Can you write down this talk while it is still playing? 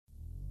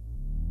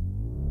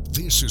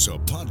This is a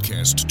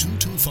Podcast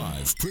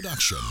 225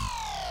 production.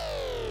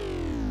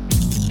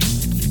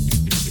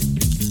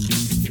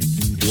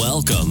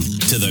 Welcome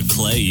to the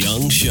Clay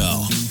Young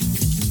Show.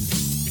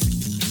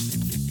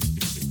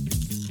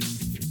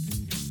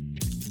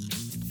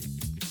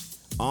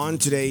 On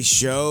today's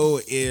show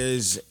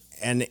is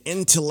an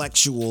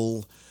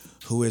intellectual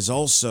who is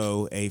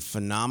also a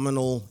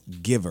phenomenal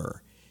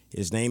giver.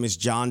 His name is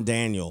John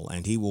Daniel,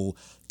 and he will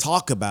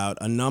talk about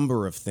a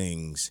number of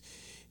things.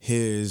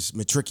 His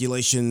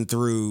matriculation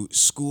through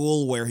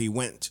school, where he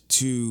went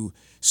to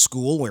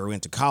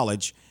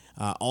college,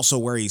 also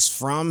where he's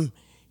from.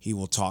 He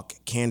will talk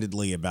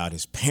candidly about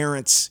his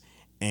parents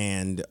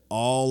and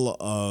all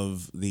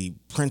of the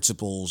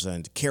principles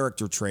and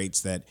character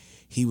traits that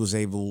he was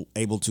able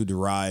to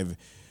derive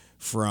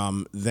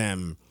from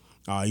them.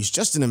 He's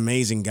just an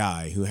amazing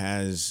guy who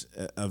has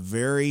a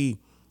very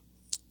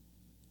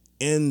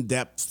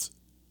in-depth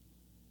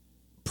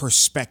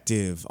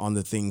perspective on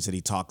the things that he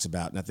talks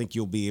about. And I think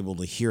you'll be able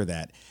to hear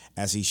that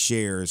as he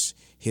shares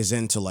his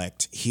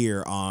intellect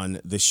here on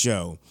the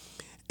show.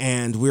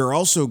 And we're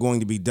also going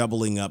to be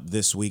doubling up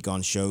this week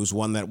on shows,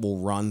 one that will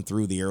run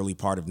through the early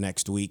part of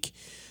next week.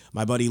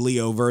 My buddy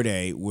Leo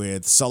Verde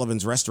with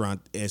Sullivan's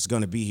Restaurant is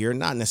going to be here,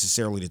 not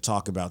necessarily to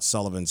talk about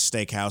Sullivan's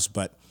Steakhouse,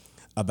 but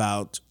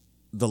about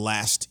the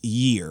last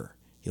year.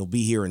 He'll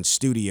be here in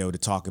studio to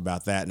talk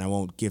about that, and I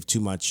won't give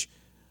too much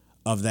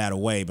of that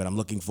away, but I'm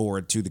looking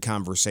forward to the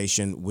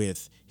conversation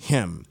with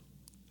him.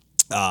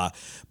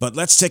 But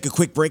let's take a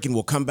quick break and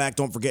we'll come back.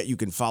 Don't forget, you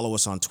can follow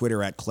us on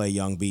Twitter at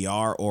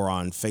ClayYoungBR or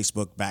on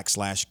Facebook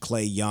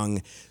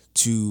 /ClayYoung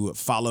to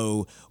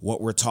follow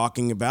what we're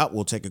talking about.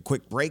 We'll take a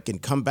quick break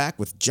and come back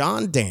with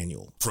John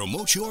Daniel.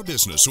 Promote your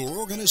business or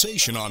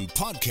organization on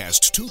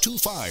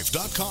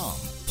podcast225.com.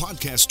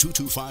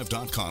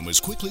 Podcast225.com is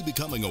quickly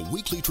becoming a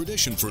weekly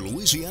tradition for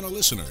Louisiana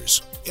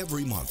listeners.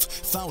 Every month,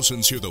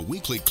 thousands hear the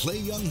weekly Clay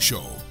Young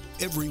Show.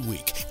 Every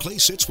week, Clay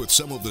sits with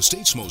some of the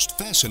state's most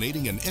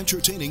fascinating and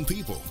entertaining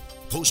people.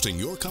 Posting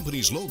your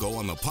company's logo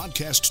on the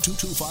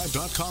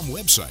podcast225.com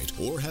website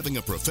or having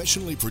a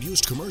professionally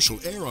produced commercial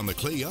air on the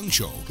Clay Young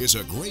Show is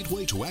a great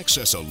way to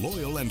access a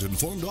loyal and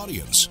informed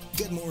audience.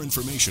 Get more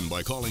information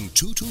by calling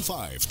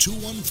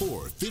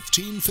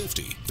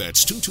 225-214-1550.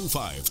 That's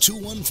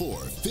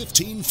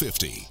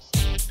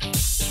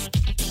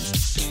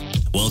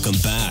 225-214-1550. Welcome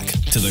back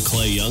to the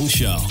Clay Young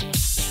Show.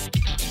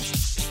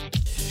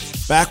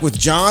 Back with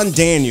John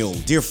Daniel,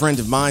 dear friend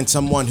of mine,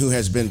 someone who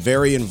has been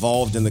very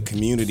involved in the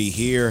community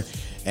here.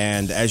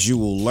 And as you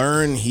will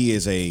learn, he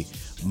is a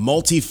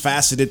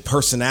multifaceted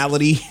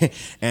personality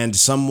and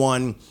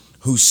someone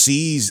who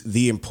sees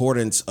the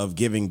importance of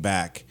giving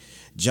back.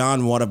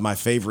 John, one of my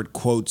favorite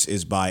quotes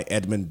is by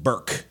Edmund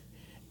Burke,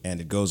 and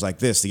it goes like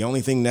this: "The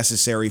only thing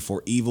necessary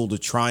for evil to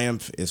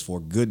triumph is for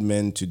good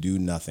men to do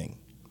nothing."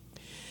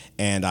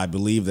 And I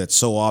believe that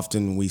so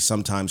often we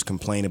sometimes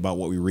complain about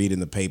what we read in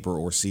the paper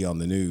or see on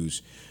the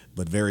news,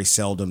 but very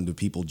seldom do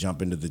people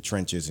jump into the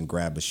trenches and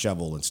grab a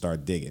shovel and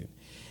start digging.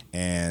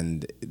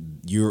 And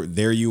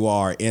you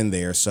are in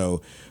there.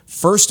 So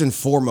first and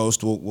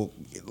foremost,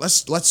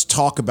 let's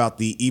talk about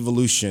the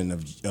evolution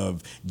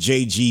of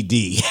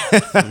JGD,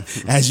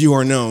 as you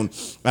are known.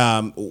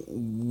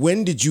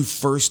 When did you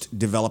first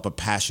develop a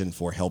passion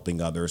for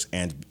helping others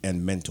and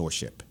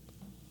mentorship?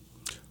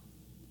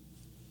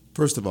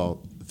 First of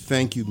all,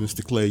 thank you,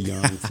 Mr. Clay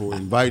Young, for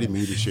inviting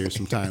me to share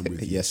some time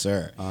with you. Yes,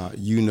 sir.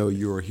 You know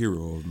you're a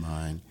hero of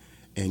mine,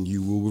 and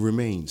you will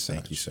remain such.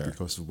 Thank you, sir.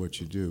 Because of what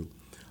you do.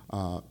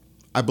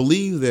 I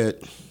believe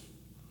that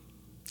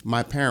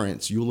my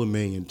parents, Eula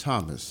May and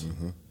Thomas,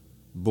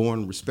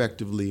 born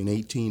respectively in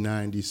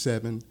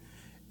 1897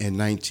 and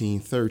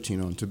 1913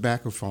 on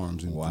tobacco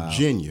farms in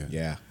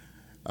Virginia,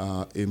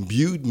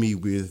 imbued me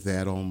with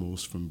that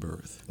almost from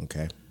birth.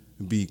 Okay.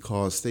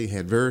 Because they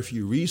had very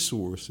few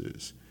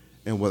resources,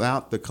 and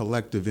without the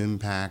collective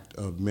impact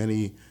of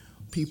many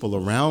people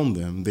around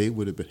them, they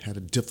would have had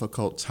a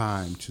difficult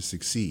time to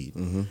succeed.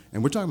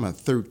 And we're talking about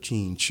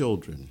 13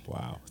 children.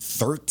 Wow.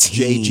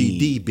 13.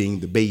 JGD being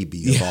the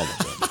baby of all of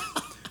them.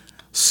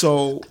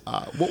 So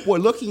what we're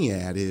looking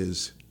at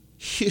is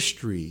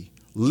history,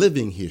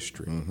 living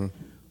history.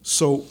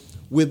 So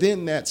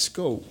within that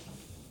scope,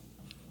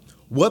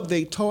 what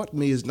they taught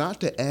me is not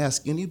to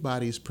ask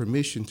anybody's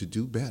permission to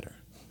do better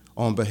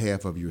on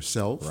behalf of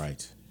yourself,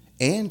 right,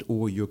 and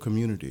or your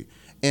community.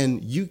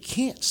 And you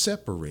can't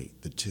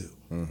separate the two.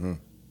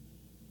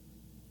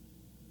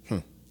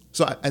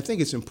 So I think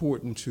it's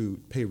important to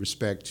pay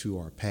respect to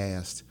our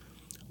past,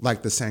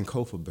 like the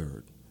Sankofa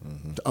bird.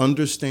 To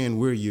understand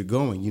where you're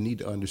going, you need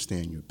to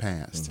understand your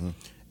past.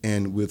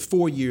 And with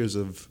 4 years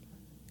of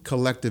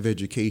collective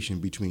education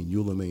between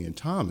Eula May and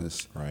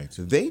Thomas, right,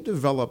 they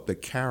developed the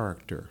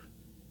character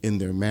in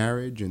their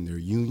marriage, in their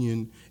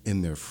union,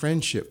 in their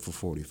friendship for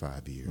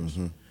 45 years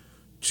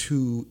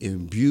to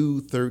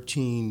imbue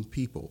 13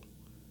 people,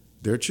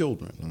 their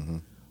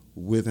children,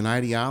 with an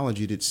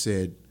ideology that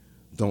said,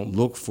 don't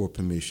look for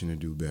permission to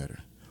do better.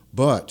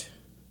 But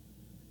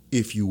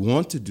if you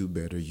want to do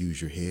better,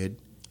 use your head,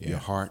 your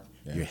heart,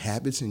 your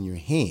habits in your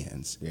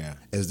hands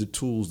as the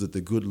tools that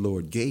the good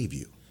Lord gave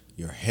you.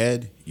 Your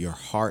head, your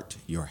heart,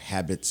 your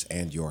habits,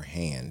 and your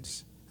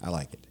hands. I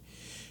like it.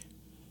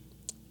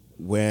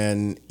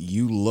 When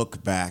you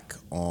look back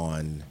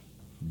on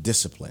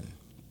discipline,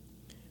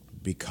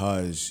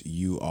 because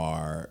you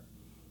are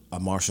a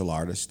martial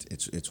artist,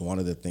 it's one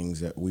of the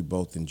things that we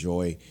both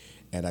enjoy.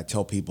 And I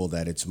tell people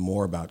that it's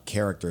more about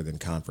character than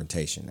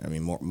confrontation. I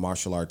mean,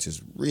 martial arts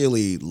is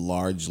really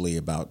largely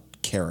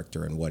about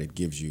character and what it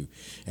gives you.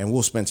 And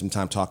we'll spend some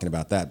time talking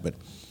about that. But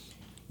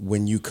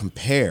when you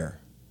compare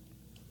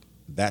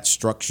that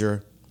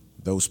structure,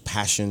 those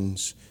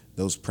passions,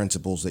 those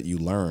principles that you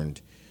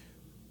learned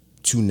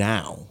to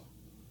now,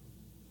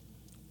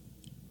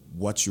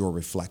 what's your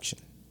reflection?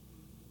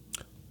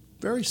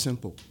 Very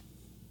simple,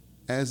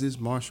 as is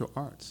martial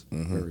arts.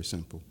 Very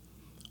simple.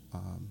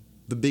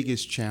 The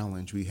biggest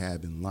challenge we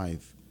have in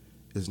life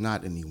is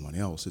not anyone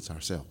else, it's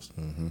ourselves.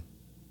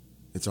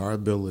 It's our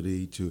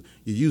ability to,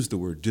 you use the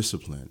word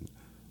discipline,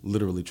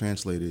 literally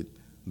translated,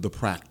 the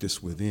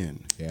practice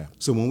within.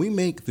 So when we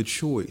make the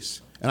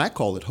choice, and I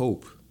call it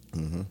hope,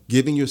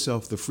 giving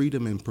yourself the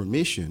freedom and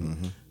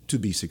permission to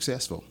be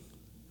successful.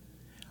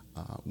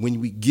 When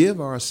we give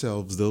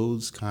ourselves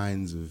those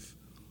kinds of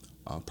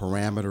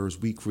parameters,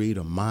 we create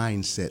a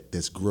mindset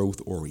that's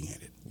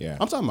growth-oriented.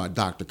 I'm talking about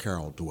Dr.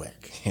 Carol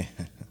Dweck,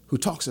 who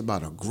talks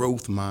about a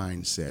growth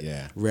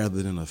mindset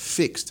rather than a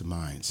fixed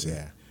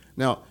mindset.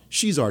 Now,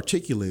 she's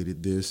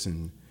articulated this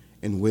in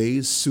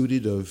ways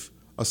suited of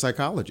a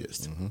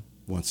psychologist.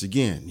 Once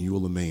again,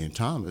 Eula May and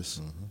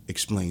Thomas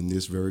explained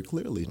this very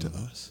clearly to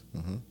us.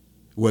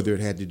 Whether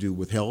it had to do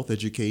with health,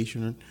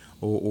 education,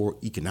 or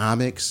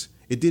economics,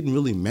 it didn't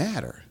really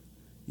matter.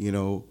 You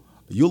know,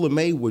 Eula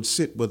May would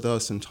sit with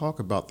us and talk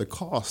about the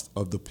cost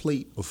of the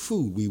plate of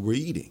food we were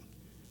eating.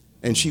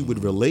 And she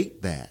would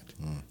relate that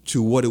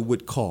to what it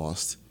would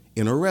cost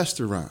in a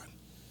restaurant.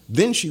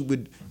 Then she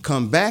would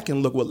come back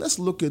and look, well, let's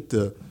look at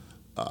the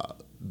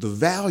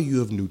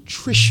value of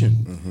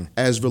nutrition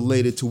as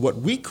related to what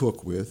we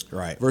cook with.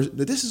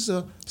 This is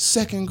a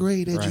second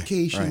grade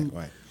education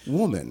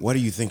woman. What do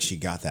you think she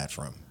got that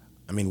from?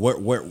 I mean,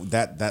 where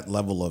that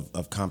level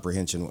of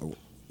comprehension,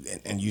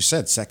 and you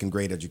said second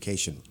grade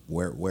education,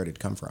 where did it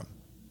come from?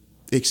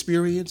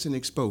 Experience and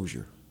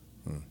exposure.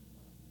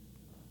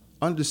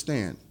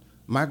 Understand,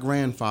 my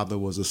grandfather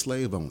was a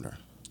slave owner.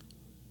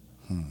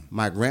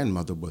 My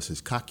grandmother was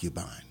his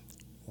concubine.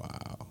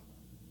 Wow.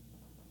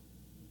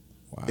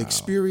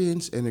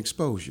 Experience and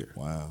exposure.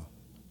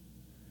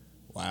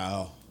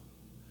 Wow.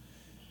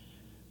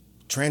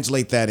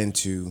 Translate that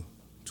into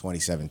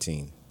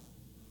 2017.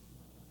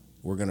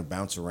 We're going to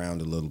bounce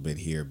around a little bit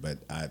here, but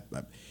I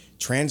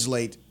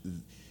translate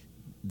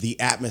the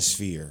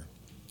atmosphere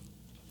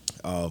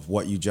of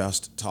what you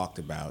just talked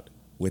about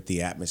with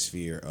the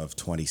atmosphere of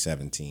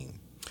 2017.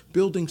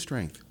 Building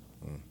strength.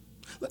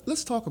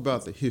 Let's talk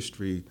about the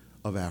history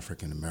of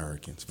African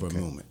Americans for a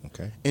moment.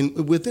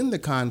 And within the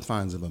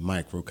confines of a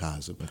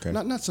microcosm,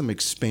 not some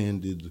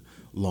expanded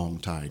long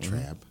tie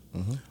trap.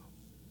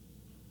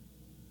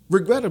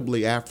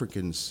 Regrettably,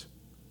 Africans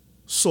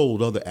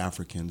sold other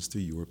Africans to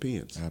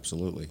Europeans.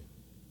 Absolutely.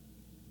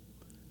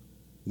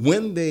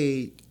 When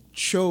they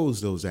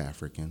chose those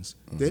Africans,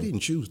 they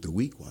didn't choose the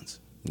weak ones.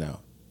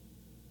 No.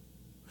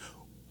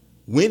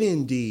 When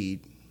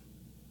indeed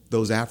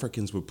those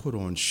Africans were put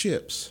on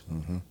ships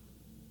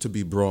to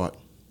be brought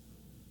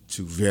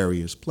to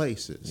various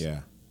places,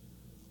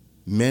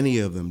 many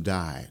of them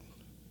died.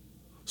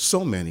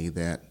 So many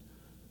that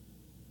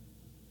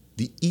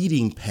the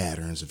eating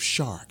patterns of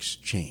sharks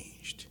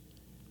changed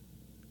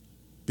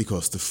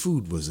because the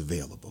food was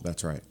available.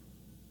 That's right.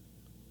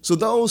 So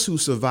those who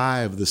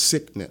survived the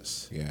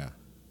sickness,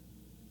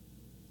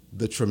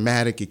 the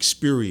traumatic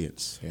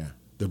experience,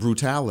 the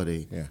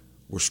brutality,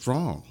 were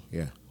strong.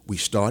 We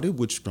started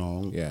with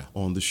strong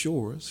on the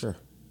shores. Sure.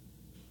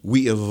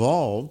 We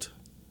evolved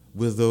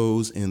with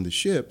those in the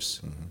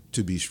ships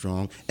to be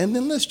strong. And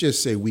then let's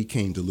just say we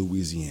came to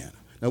Louisiana.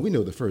 Now, we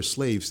know the first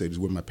slave state is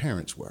where my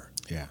parents were.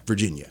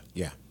 Virginia.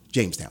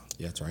 Jamestown.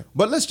 That's right.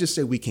 But let's just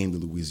say we came to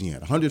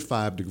Louisiana,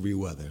 105-degree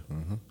weather,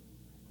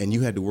 and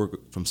you had to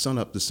work from sun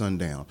up to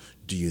sundown.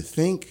 Do you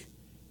think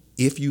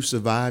if you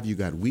survived, you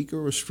got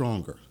weaker or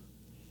stronger?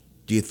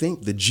 Do you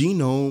think the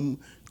genome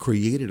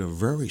created a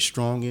very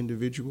strong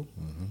individual?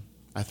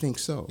 I think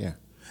so.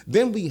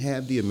 Then we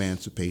had the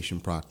Emancipation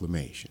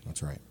Proclamation.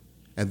 That's right.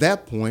 At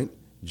that point,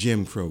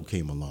 Jim Crow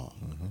came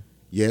along.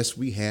 Yes,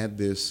 we had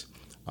this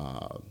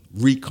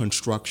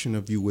reconstruction,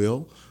 if you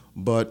will,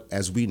 but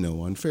as we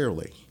know,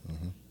 unfairly.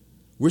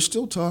 We're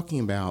still talking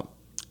about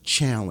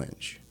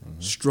challenge,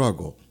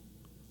 struggle.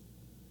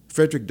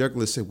 Frederick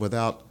Douglass said,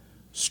 without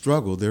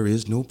struggle, there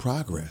is no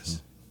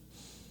progress.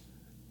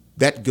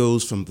 That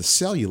goes from the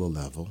cellular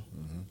level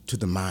to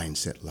the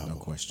mindset level.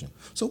 No question.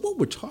 So what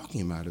we're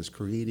talking about is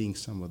creating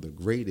some of the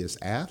greatest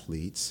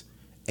athletes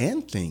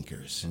and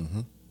thinkers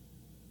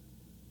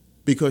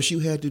because you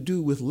had to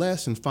do with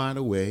less and find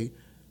a way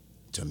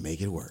to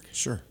make it work.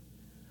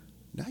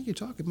 Now you're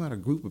talking about a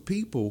group of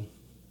people,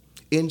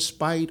 in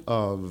spite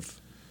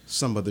of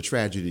some of the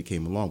tragedy that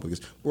came along,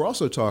 because we're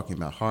also talking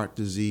about heart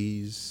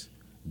disease,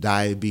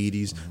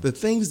 diabetes, the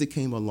things that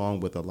came along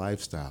with a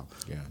lifestyle.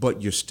 Yeah.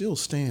 But you're still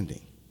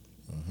standing.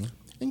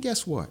 And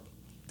guess what?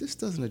 This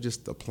doesn't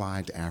just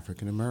apply to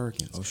African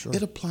Americans. Oh, sure.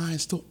 It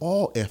applies to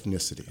all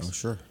ethnicities. Oh,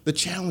 sure. The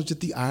challenge that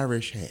the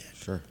Irish had.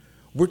 Sure.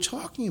 We're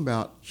talking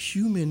about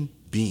human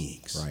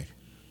beings. Right.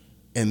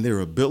 And their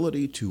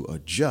ability to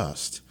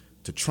adjust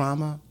to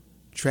trauma,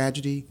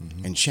 tragedy,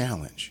 and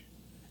challenge,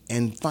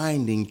 and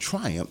finding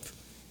triumph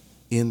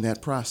in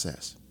that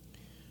process.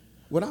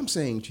 What I'm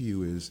saying to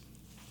you is,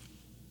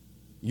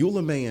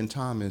 Eula May and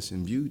Thomas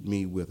imbued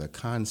me with a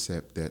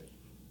concept that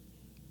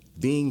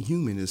being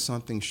human is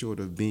something short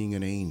of being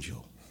an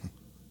angel.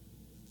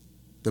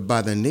 That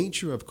by the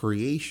nature of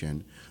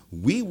creation,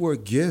 we were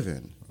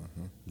given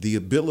the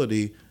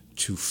ability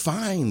to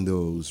find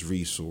those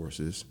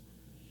resources,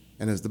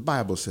 and as the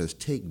Bible says,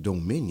 take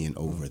dominion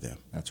over them.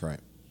 That's right.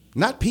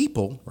 Not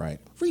people, Right.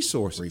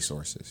 resources.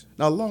 Resources.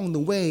 Now, along the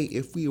way,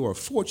 if we are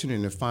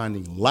fortunate in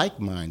finding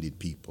like-minded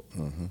people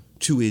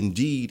to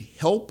indeed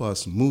help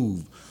us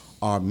move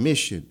our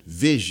mission,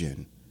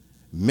 vision,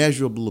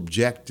 measurable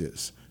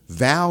objectives,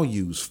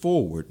 values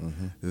forward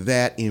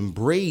that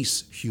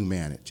embrace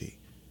humanity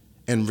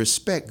and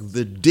respect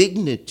the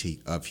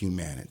dignity of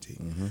humanity,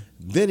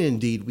 then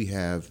indeed we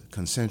have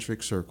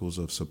concentric circles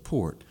of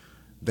support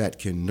that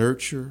can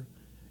nurture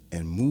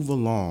and move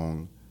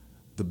along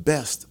the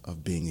best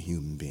of being a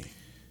human being.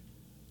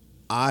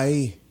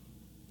 I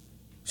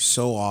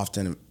so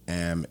often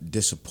am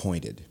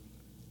disappointed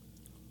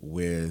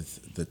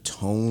with the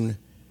tone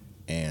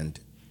and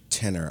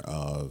tenor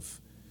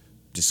of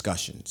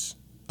discussions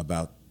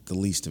about the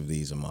least of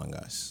these among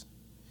us.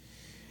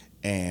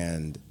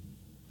 And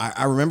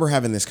I remember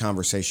having this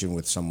conversation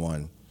with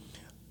someone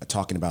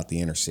talking about the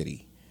inner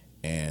city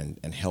and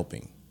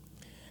helping.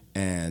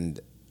 And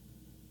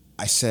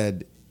I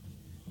said,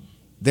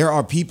 there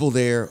are people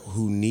there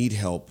who need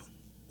help,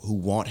 who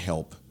want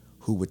help,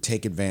 who would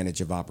take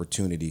advantage of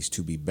opportunities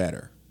to be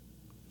better.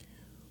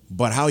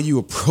 But how you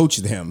approach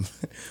them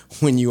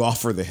when you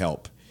offer the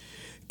help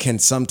can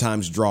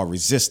sometimes draw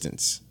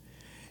resistance.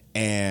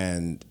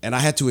 And I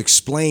had to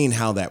explain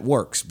how that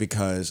works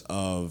because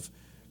of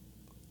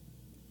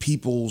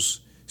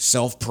people's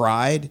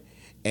self-pride,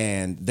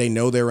 and they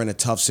know they're in a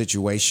tough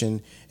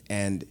situation.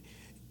 And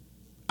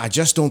I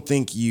just don't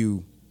think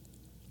you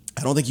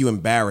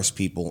embarrass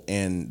people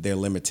in their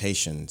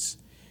limitations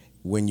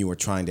when you are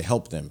trying to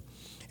help them.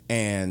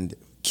 And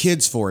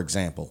kids, for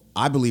example,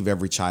 I believe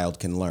every child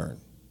can learn.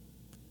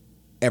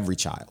 Every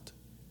child.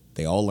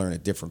 They all learn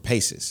at different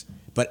paces,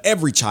 but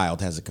every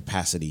child has a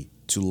capacity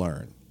to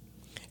learn.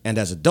 And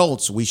as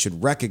adults, we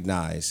should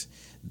recognize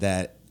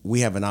that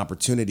we have an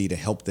opportunity to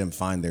help them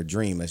find their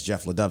dream. As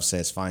Jeff LaDove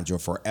says, find your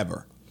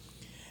forever.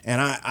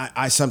 And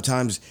I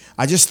sometimes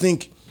just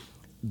think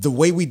the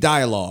way we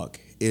dialogue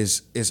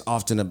is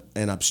often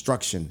an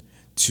obstruction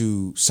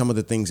to some of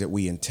the things that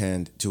we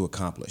intend to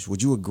accomplish.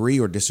 Would you agree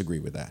or disagree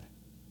with that?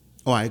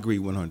 Oh, I agree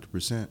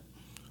 100%.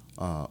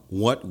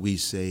 What we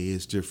say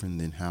is different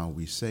than how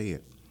we say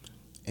it.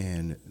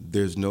 And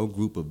there's no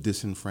group of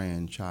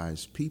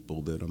disenfranchised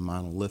people that are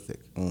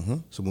monolithic.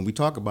 So when we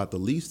talk about the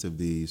least of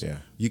these,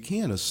 you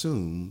can't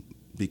assume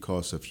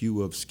because of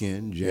hue of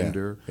skin,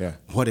 gender,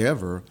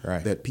 whatever,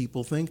 that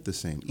people think the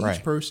same.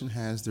 Each person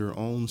has their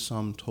own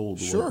sum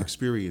total of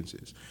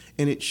experiences.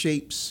 And it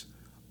shapes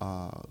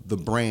the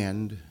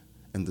brand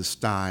and the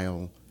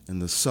style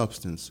and the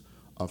substance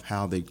of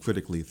how they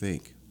critically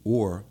think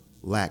or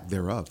lack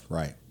thereof.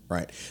 Right.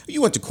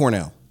 You went to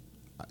Cornell.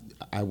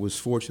 I was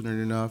fortunate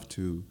enough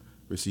to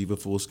receive a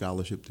full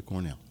scholarship to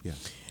Cornell,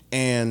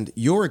 And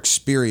your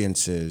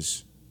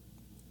experiences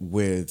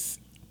with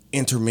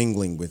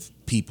intermingling with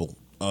people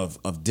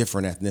of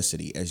different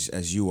ethnicity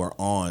as you are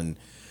on,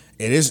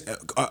 it is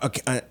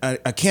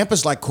a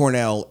campus like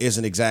Cornell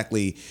isn't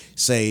exactly,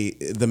 say,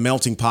 the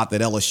melting pot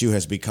that LSU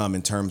has become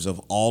in terms of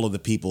all of the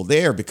people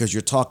there, because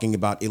you're talking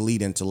about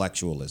elite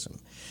intellectualism.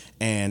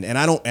 And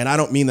I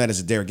don't mean that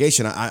as a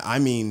derogation. I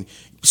mean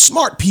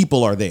smart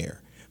people are there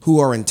who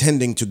are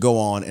intending to go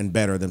on and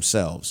better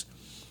themselves.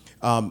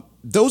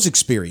 Those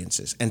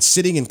experiences and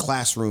sitting in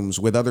classrooms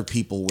with other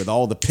people with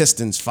all the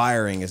pistons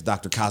firing, as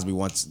Dr. Cosby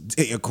once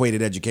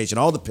equated education,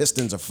 all the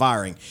pistons are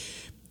firing.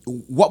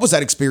 What was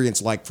that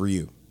experience like for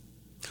you?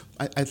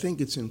 I think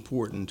it's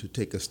important to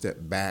take a step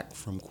back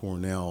from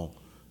Cornell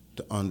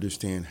to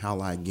understand how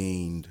I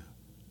gained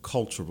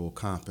cultural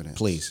competence.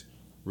 Please.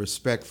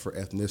 Respect for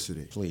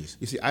ethnicity. Please.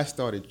 You see, I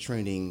started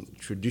training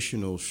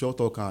traditional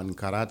Shotokan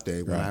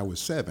karate when I was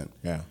 7.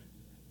 Yeah.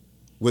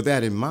 With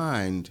that in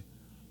mind,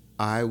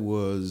 I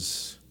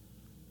was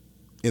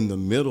in the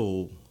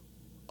middle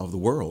of the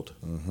world.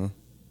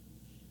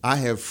 I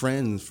have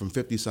friends from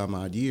 50 some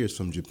odd years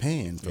from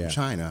Japan, from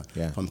China,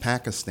 from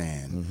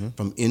Pakistan,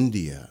 from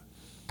India.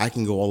 I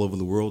can go all over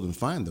the world and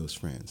find those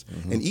friends.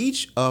 And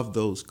each of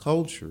those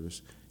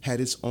cultures had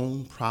its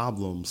own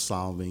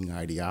problem-solving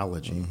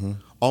ideology,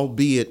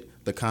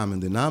 albeit the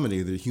common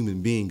denominator that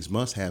human beings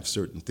must have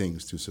certain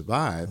things to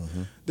survive.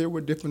 There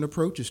were different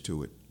approaches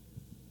to it.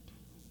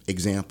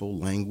 example,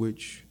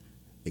 language,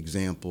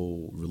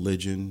 example,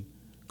 religion,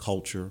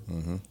 culture.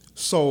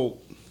 So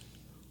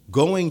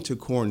going to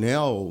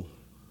Cornell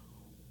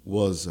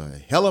was a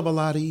hell of a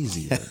lot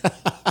easier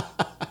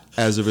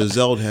as a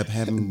result of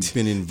having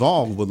been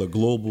involved with a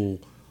global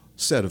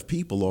set of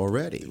people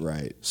already.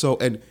 Right. So,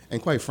 and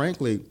quite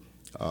frankly,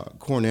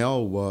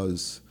 Cornell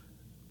was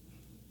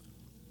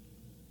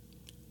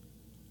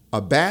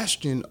a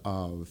bastion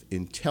of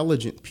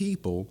intelligent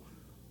people,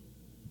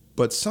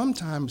 but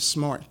sometimes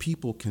smart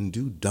people can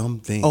do dumb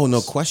things. Oh,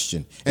 no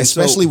question. And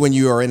Especially so- when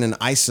you are in an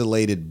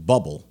isolated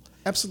bubble.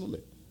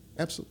 Absolutely.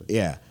 Absolutely.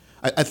 Yeah.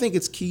 I think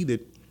it's key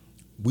that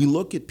we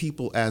look at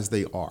people as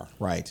they are.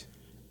 Right.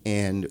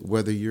 And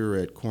whether you're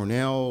at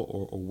Cornell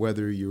or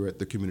whether you're at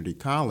the community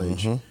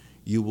college,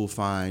 you will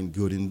find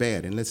good and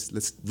bad. And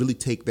let's really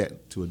take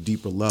that to a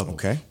deeper level.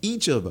 Okay.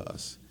 Each of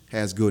us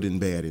has good and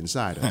bad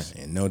inside us.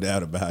 And no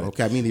doubt about it.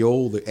 Okay. I mean, the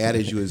old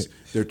adage is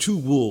there are two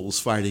wolves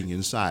fighting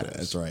inside us.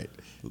 That's right.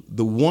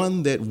 The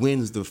one that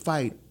wins the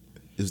fight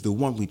is the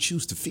one we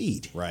choose to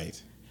feed.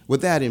 Right.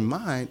 With that in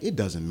mind, it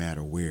doesn't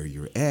matter where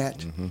you're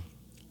at.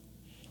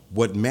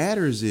 What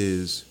matters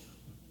is,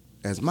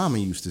 as Mama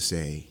used to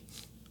say,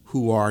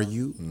 who are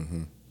you?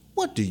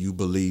 What do you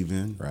believe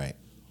in? Right.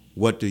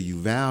 What do you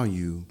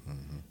value?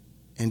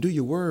 And do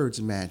your words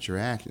match your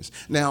actions?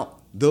 Now,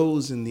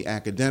 those in the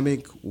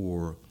academic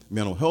or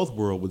mental health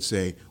world would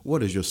say,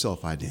 what is your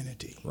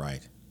self-identity?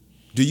 Right.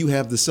 Do you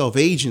have the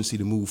self-agency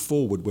to move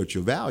forward what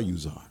your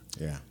values are?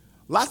 Yeah.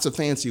 Lots of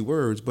fancy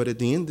words, but at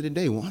the end of the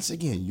day, once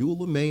again,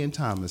 Eula, May, and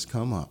Thomas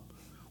come up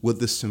with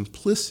the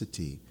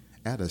simplicity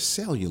at a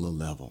cellular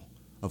level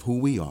of who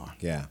we are.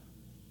 Yeah.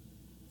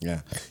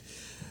 Yeah.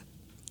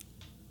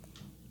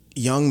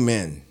 Young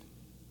men,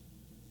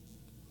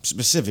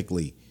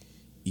 specifically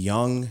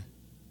young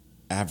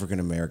African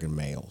American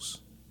males.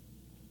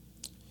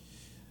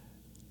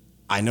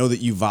 I know that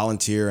you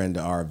volunteer and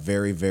are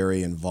very,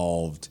 very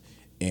involved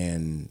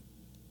in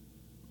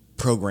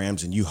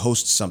programs, and you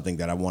host something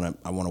that I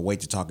want to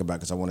wait to talk about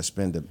because I want to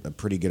spend a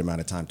pretty good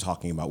amount of time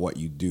talking about what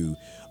you do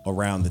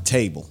around the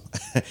table.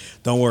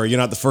 Don't worry, you're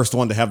not the first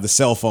one to have the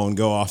cell phone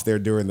go off there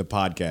during the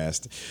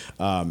podcast.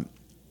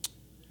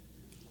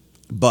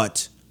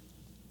 But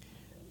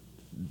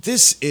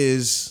this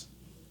issue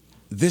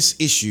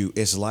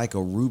is like a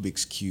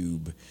Rubik's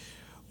Cube,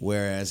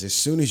 whereas as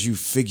soon as you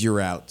figure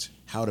out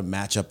how to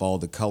match up all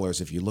the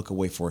colors, if you look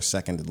away for a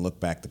second and look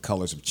back, the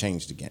colors have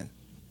changed again.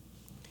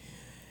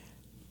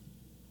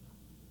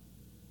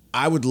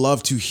 I would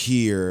love to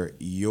hear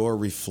your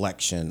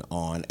reflection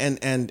on,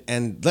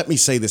 and let me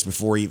say this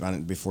before you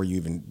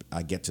even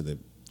get to the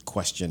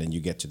question and you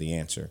get to the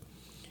answer.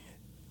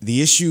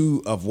 The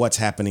issue of what's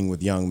happening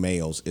with young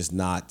males is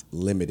not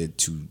limited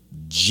to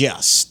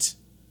just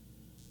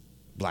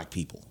black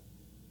people.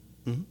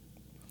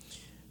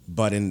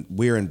 But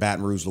we're in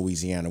Baton Rouge,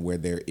 Louisiana, where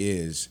there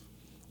is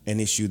an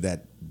issue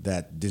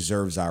that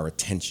deserves our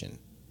attention.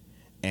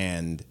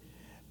 And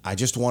I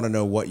just want to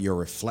know what your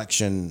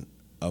reflection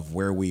of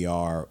where we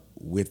are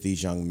with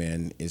these young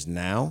men is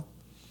now.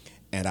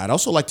 And I'd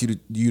also like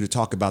you to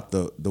talk about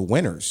the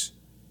winners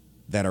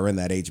that are in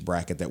that age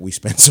bracket that we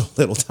spend so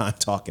little time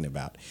talking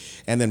about,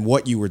 and then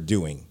what you were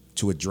doing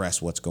to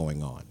address what's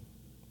going on.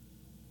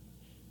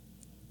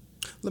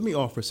 Let me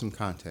offer some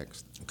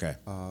context. Okay.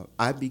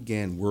 I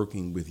began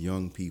working with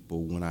young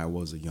people when I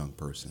was a young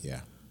person.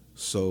 Yeah.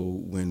 So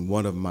when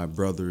one of my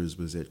brothers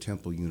was at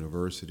Temple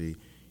University,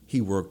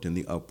 he worked in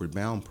the Upward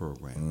Bound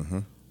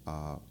program.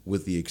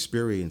 With the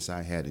experience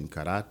I had in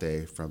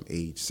karate from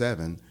age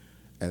 7,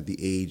 at the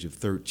age of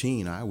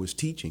 13, I was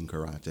teaching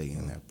karate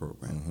in that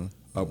program.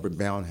 Upward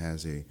Bound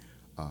has a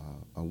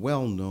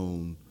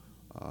well-known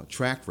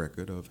track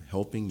record of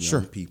helping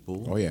young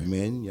people,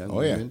 men, young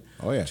women,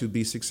 to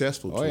be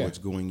successful towards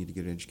going to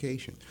get an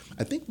education.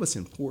 I think what's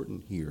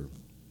important here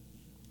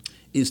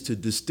is to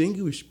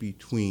distinguish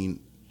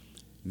between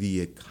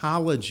the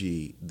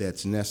ecology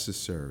that's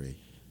necessary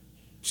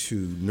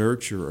to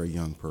nurture a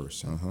young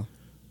person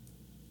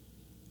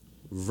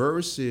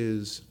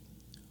versus,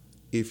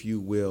 if you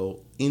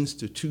will,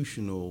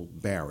 institutional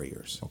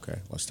barriers. Okay,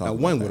 let's talk Now,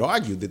 about one that. would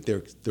argue that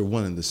they're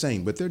one and the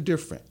same, but they're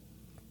different.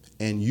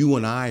 And you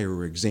and I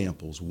are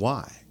examples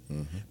why.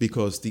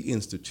 Because the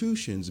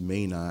institutions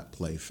may not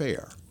play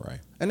fair. Right.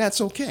 And that's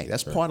okay.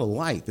 That's part of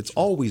life. It's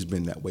always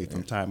been that way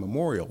from time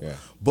immemorial. Yeah.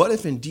 But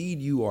if indeed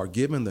you are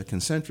given the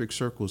concentric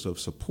circles of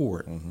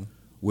support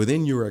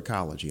within your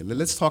ecology, and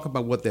let's talk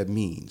about what that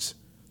means.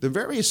 The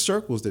various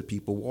circles that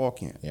people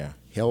walk in. Yeah.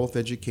 Health,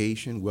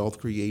 education, wealth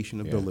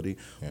creation, ability.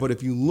 But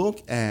if you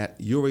look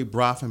at Uri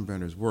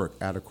Brofenbrenner's work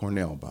out of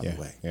Cornell, by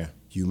the way,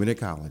 Human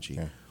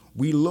Ecology,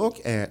 we look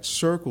at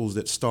circles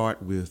that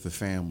start with the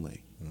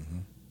family.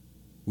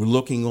 We're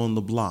looking on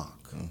the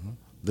block,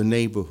 the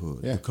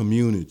neighborhood, the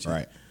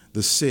community,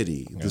 the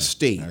city, the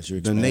state,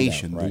 the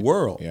nation, the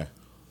world.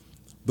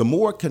 the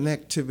more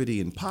connectivity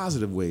in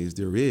positive ways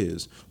there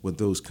is with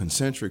those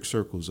concentric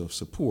circles of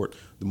support,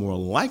 the more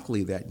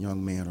likely that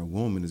young man or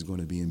woman is going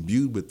to be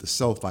imbued with the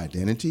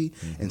self-identity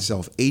and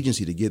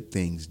self-agency to get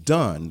things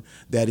done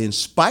that, in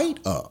spite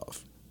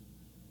of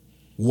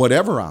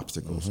whatever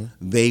obstacles,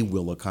 they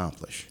will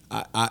accomplish.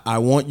 I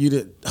want you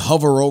to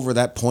hover over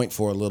that point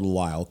for a little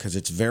while, because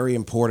it's very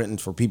important.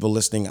 And for people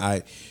listening,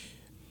 I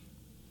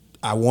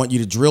want you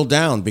to drill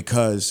down,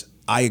 because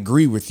I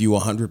agree with you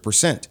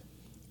 100%.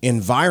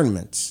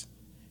 Environments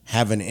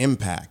have an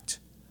impact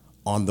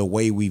on the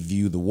way we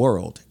view the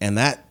world. And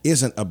that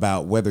isn't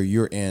about whether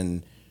you're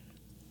in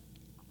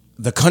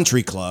the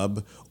country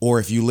club or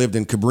if you lived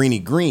in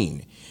Cabrini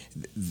Green.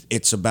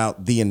 It's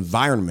about the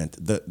environment,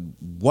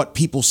 what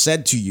people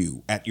said to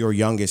you at your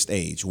youngest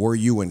age. Were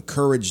you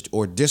encouraged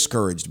or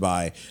discouraged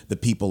by the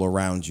people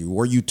around you?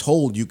 Were you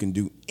told you can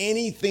do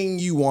anything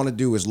you want to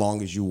do as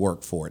long as you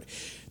work for it?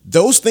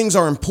 Those things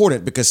are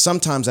important, because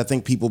sometimes I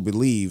think people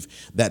believe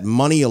that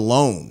money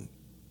alone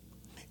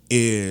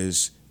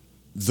is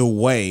the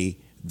way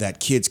that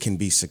kids can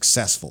be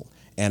successful.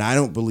 And I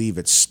don't believe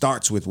it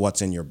starts with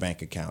what's in your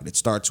bank account. It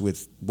starts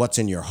with what's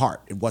in your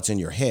heart, what's in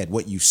your head,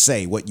 what you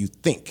say, what you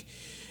think.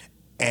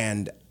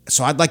 And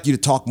so I'd like you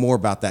to talk more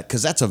about that,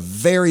 because that's a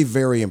very,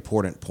 very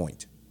important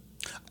point.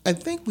 I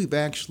think we've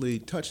actually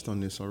touched on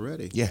this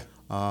already. Yeah.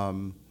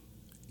 And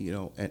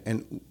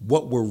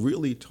what we're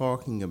really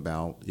talking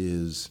about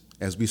is,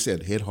 as we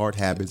said, head, heart,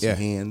 habits, and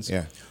hands.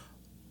 Yeah.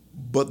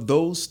 But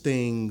those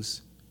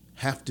things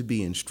have to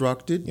be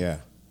instructed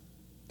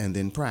and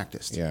then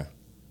practiced. Yeah.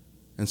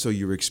 And so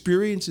your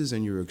experiences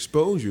and your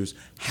exposures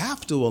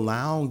have to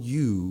allow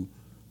you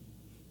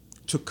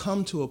to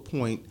come to a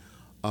point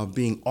of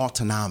being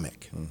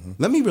autonomic.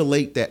 Let me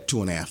relate that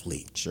to an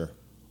athlete. Sure.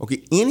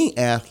 Okay, any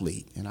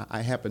athlete, and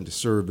I happen to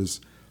serve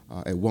as,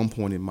 at one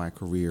point in my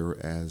career,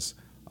 as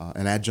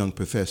an adjunct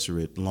professor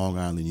at Long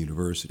Island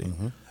University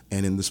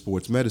and in the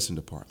sports medicine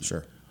department.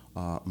 Sure.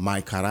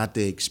 My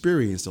karate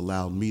experience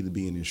allowed me to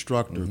be an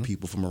instructor of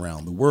people from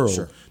around the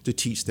world to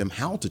teach them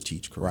how to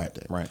teach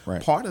karate.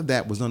 Right. Part of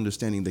that was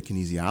understanding the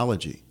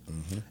kinesiology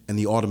and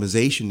the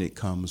automation that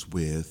comes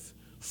with,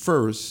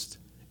 first,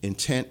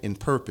 intent and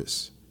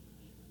purpose,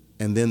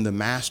 and then the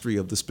mastery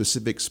of the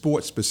specific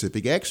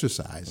sport-specific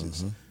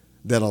exercises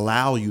that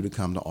allow you to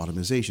come to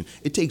automation.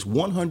 It takes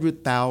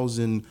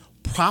 100,000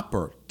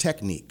 proper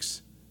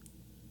techniques,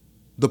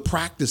 the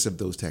practice of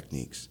those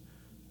techniques,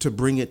 to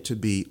bring it to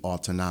be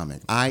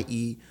autonomic,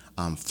 i.e.,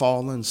 I'm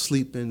falling,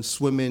 sleeping,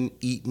 swimming,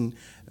 eating.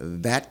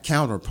 That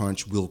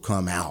counterpunch will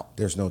come out.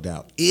 There's no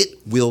doubt.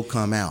 It will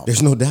come out.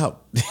 There's no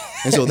doubt.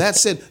 And so that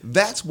said,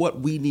 that's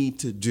what we need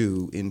to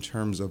do in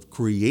terms of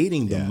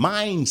creating the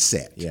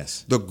mindset.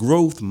 Yes. The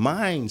growth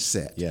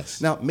mindset.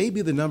 Yes. Now,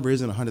 maybe the number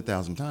isn't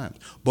 100,000 times,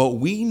 but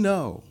we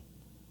know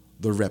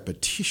the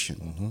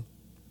repetition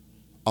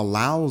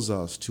allows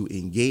us to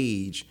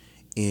engage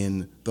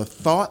in the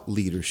thought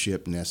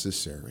leadership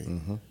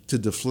necessary to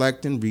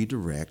deflect and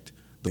redirect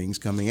things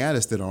coming at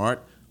us that aren't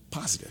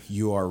positive.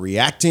 You are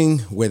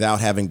reacting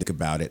without having to think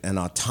about it. An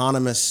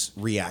autonomous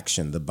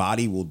reaction. The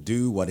body will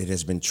do what it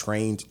has been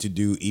trained to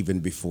do even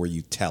before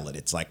you tell it.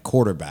 It's like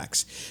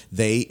quarterbacks.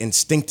 They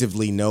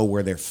instinctively know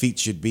where their feet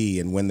should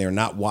be, and when they're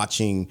not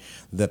watching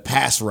the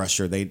pass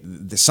rusher,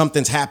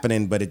 something's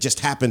happening, but it just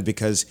happened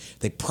because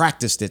they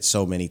practiced it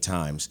so many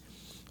times.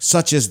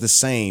 Such is the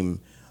same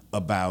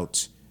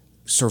about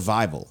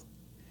survival.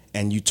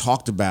 And you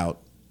talked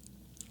about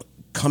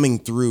coming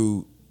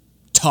through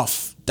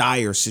tough,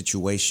 dire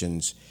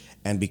situations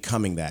and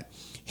becoming that.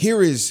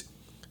 Here is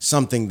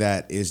something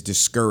that is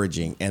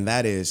discouraging, and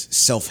that is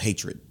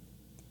self-hatred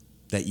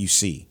that you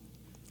see,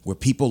 where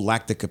people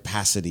lack the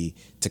capacity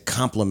to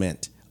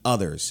compliment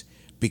others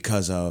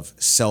because of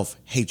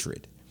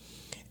self-hatred.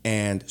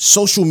 And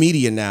social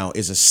media now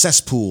is a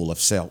cesspool of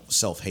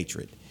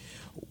self-hatred,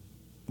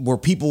 where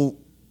people,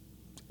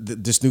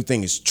 this new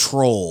thing is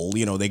troll.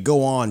 You know, they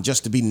go on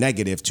just to be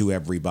negative to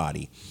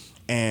everybody.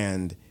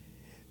 And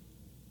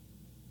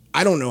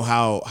I don't know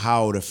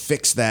how to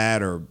fix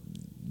that or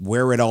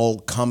where it all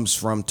comes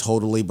from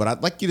totally, but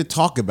I'd like you to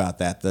talk about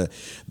that,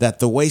 that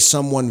the way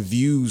someone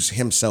views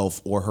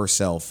himself or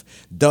herself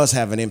does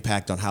have an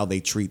impact on how they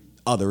treat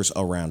others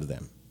around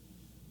them.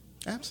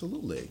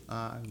 Absolutely.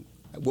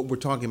 What we're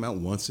talking about,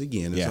 once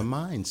again, is a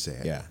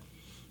mindset. Yeah.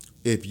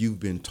 If you've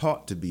been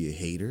taught to be a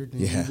hater,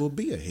 then you will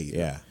be a hater.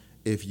 Yeah.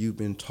 If you've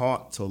been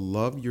taught to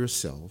love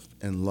yourself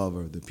and love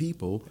other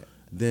people,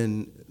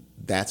 then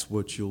that's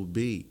what you'll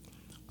be.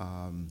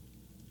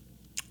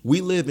 We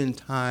live in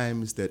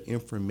times that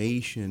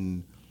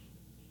information,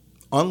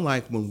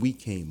 unlike when we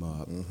came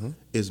up,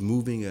 is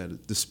moving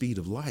at the speed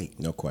of light.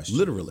 No question.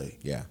 Literally.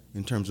 Yeah.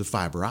 In terms of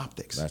fiber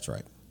optics. That's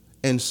right.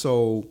 And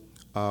so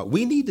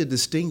we need to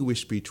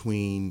distinguish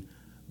between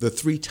the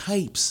three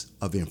types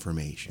of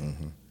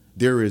information.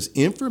 There is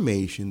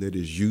information that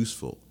is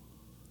useful.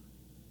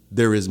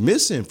 There is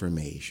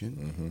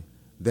misinformation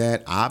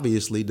that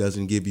obviously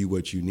doesn't give you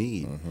what you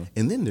need.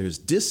 And then there's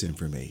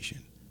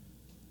disinformation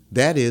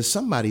That is,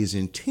 somebody is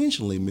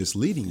intentionally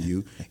misleading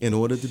you in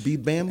order to be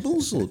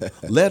bamboozled,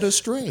 led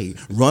astray,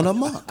 run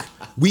amok.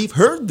 We've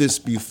heard this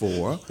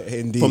before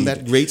Indeed. from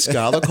that great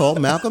scholar called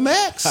Malcolm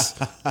X.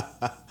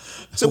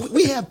 So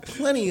we have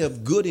plenty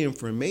of good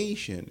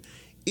information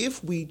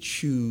if we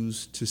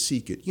choose to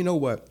seek it. You know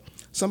what?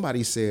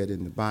 Somebody said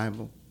in the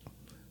Bible,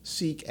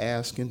 seek,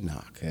 ask, and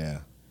knock. Yeah.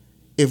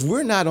 If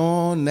we're not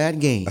on that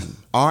game,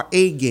 our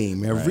A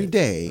game every Right,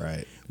 day,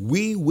 right.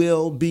 we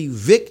will be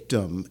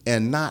victim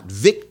and not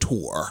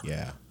victor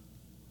Yeah.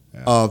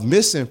 of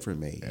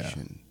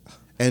misinformation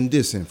and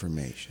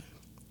disinformation.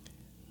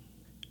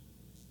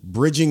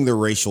 Bridging the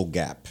racial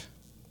gap,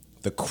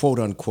 the quote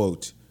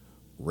unquote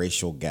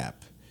racial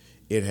gap.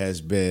 It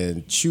has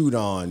been chewed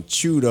on,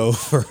 chewed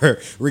over,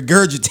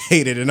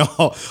 regurgitated in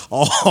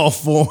all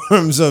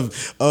forms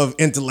of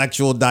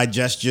intellectual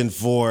digestion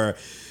for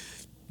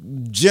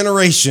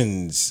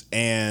generations,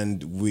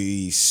 and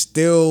we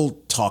still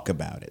talk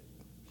about it.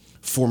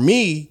 For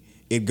me,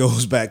 it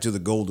goes back to the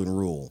golden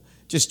rule.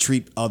 Just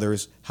treat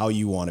others how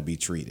you want to be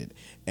treated.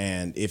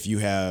 And if you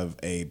have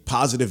a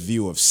positive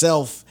view of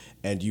self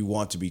and you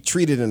want to be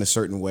treated in a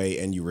certain way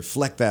and you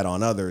reflect that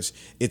on others,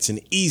 it's an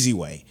easy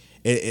way.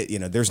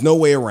 There's no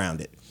way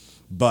around it.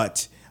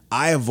 But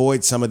I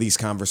avoid some of these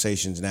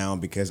conversations now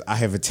because I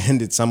have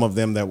attended some of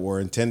them that were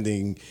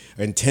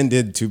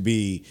intended to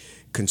be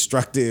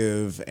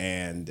constructive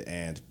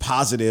and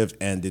positive,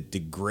 and it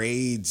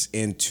degrades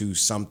into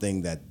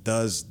something that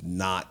does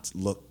not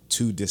look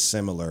too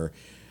dissimilar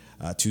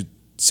to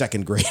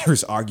second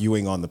graders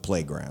arguing on the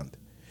playground.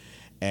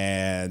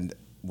 And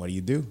what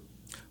do?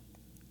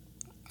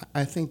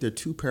 I think there are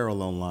two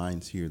parallel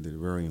lines here that are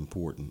very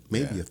important.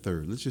 Maybe a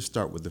third. Let's just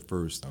start with the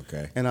first.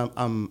 Okay. And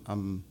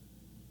I'm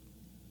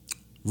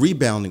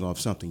rebounding off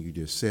something you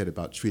just said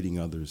about treating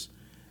others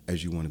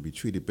as you want to be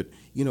treated. But,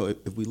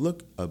 if we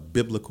look a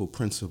biblical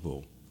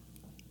principle,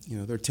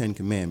 there are 10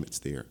 commandments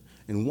there.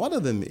 And one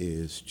of them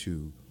is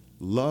to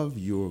love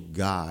your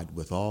God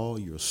with all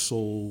your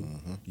soul,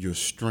 your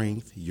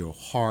strength, your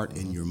heart,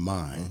 and your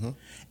mind.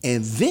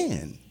 And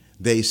then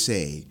they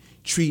say,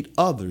 treat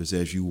others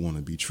as you want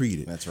to be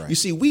treated. That's right. You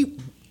see,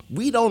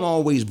 we don't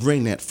always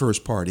bring that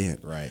first part in.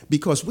 Right.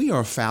 Because we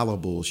are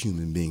fallible as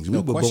human beings.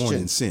 No we were question. born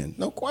in sin.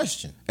 No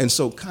question. And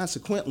so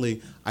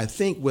consequently, I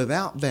think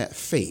without that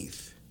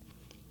faith,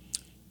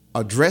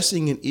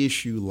 addressing an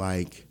issue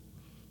like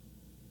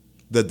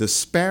the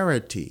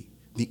disparity,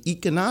 the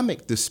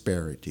economic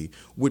disparity,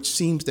 which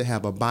seems to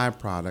have a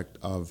byproduct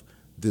of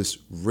this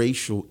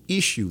racial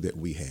issue that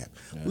we have.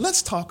 Yeah.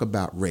 Let's talk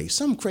about race.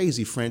 Some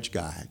crazy French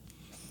guy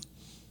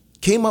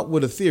came up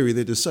with a theory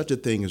that there's such a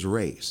thing as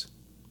race.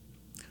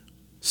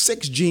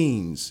 6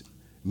 genes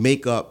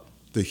make up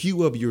the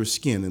hue of your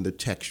skin and the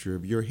texture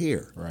of your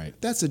hair. Right.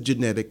 That's a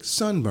genetic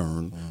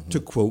sunburn, to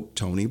quote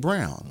Tony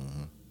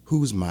Brown,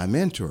 who's my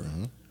mentor.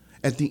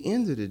 At the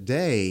end of the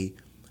day,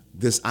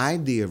 this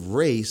idea of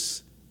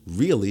race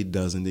really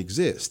doesn't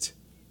exist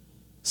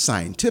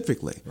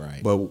scientifically.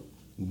 Right. But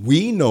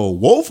we know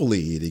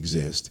woefully it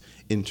exists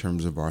in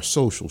terms of our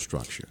social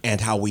structure. And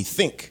how we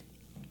think.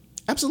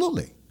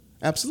 Absolutely.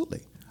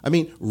 Absolutely. I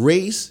mean,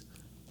 race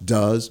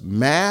does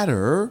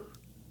matter,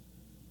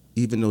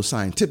 even though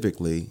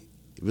scientifically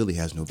it really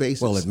has no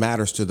basis. Well, it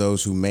matters to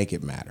those who make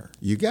it matter.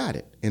 You got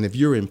it. And if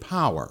you're in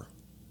power,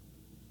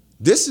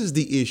 this is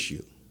the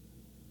issue.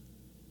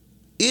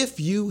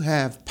 If you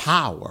have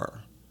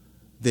power,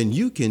 then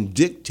you can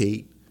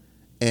dictate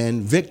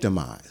and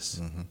victimize,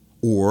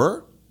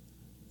 or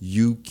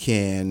you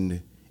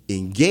can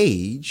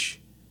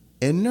engage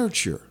and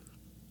nurture.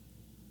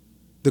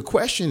 The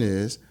question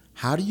is,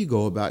 how do you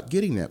go about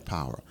getting that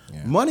power?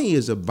 Yeah. Money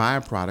is a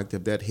byproduct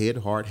of that head,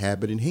 heart,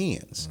 habit, and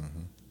hands.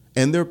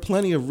 And there are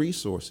plenty of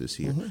resources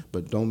here,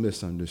 but don't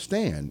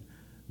misunderstand.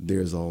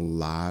 There's a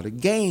lot of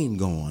game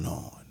going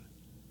on.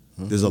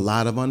 There's a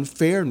lot of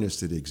unfairness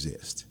that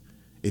exists.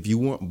 If you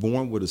weren't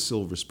born with a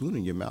silver spoon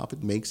in your mouth,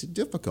 it makes it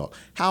difficult.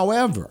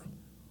 However,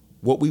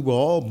 what we were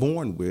all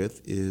born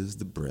with is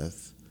the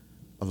breath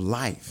of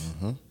life.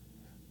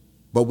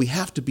 But we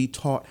have to be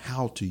taught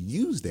how to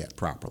use that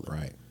properly.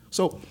 Right.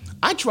 So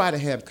I try to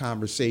have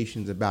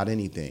conversations about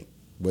anything,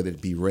 whether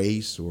it be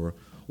race or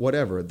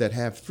whatever, that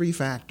have 3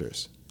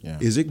 factors. Yeah.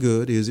 Is it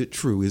good? Is it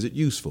true? Is it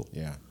useful?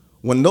 Yeah.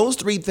 When those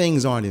 3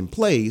 things aren't in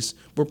place,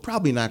 we're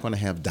probably not going to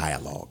have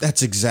dialogue.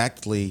 That's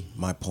exactly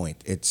my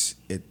point.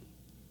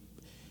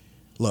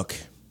 Look,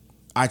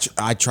 I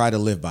try to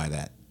live by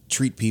that.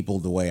 Treat people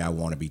the way I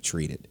want to be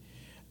treated.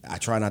 I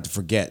try not to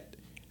forget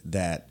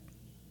that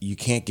you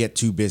can't get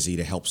too busy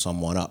to help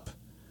someone up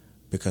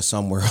because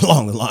somewhere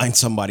along the line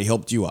somebody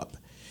helped you up.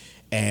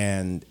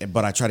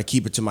 But I try to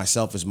keep it to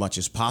myself as much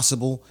as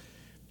possible.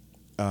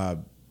 I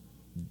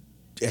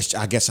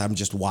guess I'm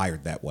just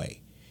wired that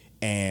way.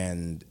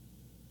 And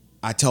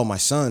I tell my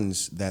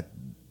sons that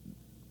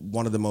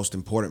one of the most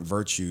important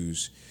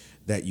virtues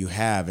that you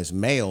have as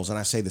males, and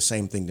I say the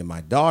same thing to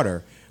my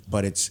daughter,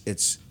 but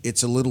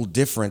it's a little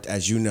different,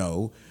 as you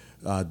know,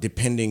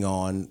 depending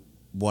on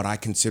what I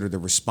consider the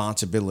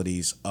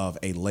responsibilities of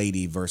a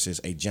lady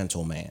versus a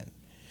gentleman.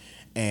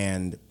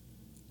 But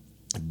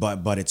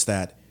it's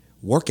that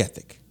work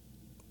ethic.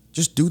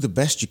 Just do the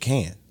best you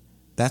can.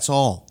 That's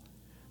all.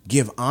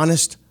 Give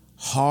honest,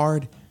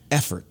 hard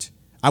effort.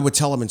 I would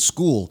tell them in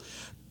school,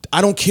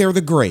 I don't care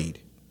the grade.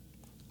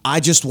 I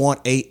just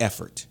want A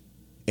effort.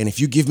 And if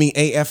you give me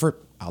A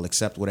effort, I'll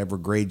accept whatever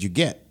grade you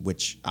get,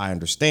 which I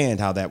understand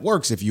how that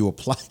works. If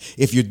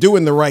you're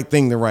doing the right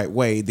thing the right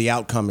way, the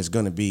outcome is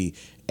going to be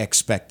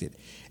expected.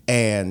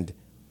 And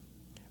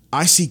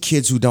I see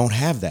kids who don't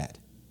have that.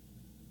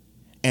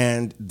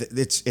 And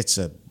it's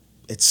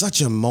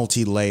such a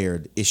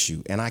multi-layered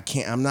issue. And I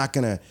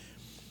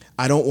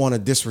don't want to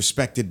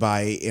disrespect it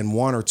by in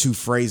one or two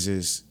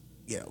phrases,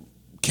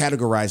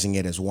 categorizing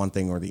it as one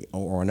thing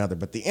or another.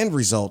 But the end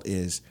result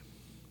is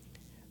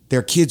there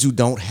are kids who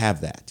don't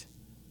have that,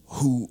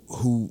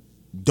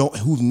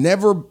 who've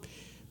never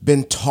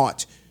been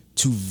taught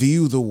to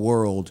view the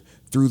world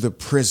through the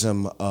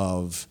prism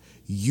of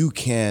you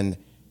can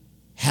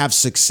have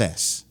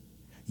success.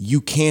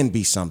 You can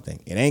be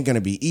something. It ain't going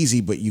to be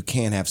easy, but you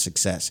can have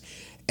success.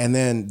 And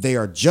then they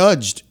are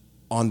judged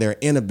on their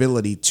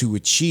inability to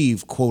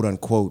achieve, quote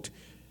unquote,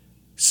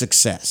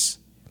 success.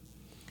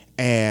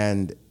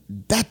 And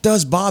that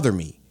does bother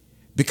me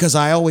because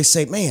I always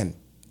say, man,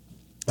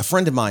 a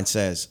friend of mine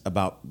says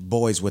about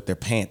boys with their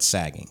pants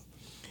sagging.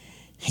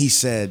 He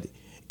said,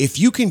 if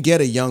you can get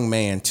a young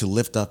man to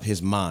lift up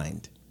his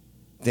mind,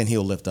 then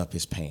he'll lift up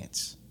his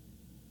pants.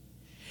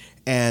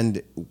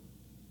 And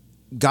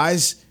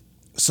guys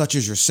such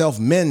as yourself,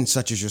 men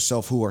such as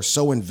yourself who are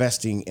so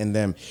investing in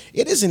them,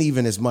 it isn't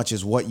even as much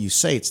as what you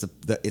say.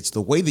 It's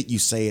the way that you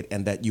say it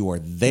and that you are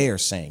there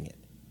saying it.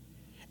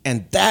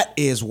 And that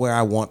is where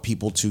I want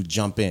people to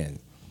jump in.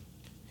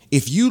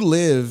 If you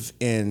live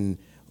in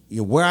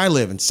where I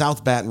live in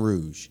South Baton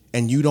Rouge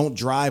and you don't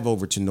drive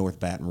over to North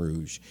Baton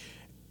Rouge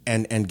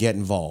and get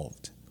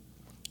involved,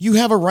 you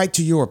have a right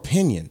to your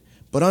opinion,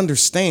 but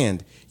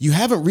understand you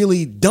haven't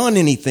really done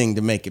anything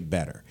to make it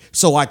better.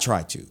 So I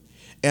try to.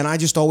 And I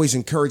just always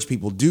encourage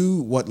people, do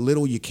what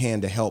little you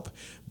can to help,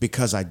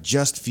 because I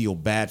just feel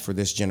bad for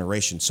this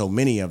generation, so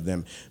many of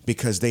them,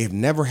 because they have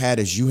never had,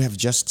 as you have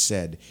just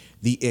said,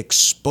 the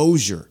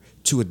exposure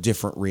to a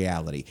different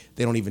reality.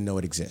 They don't even know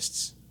it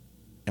exists.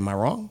 Am I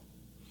wrong?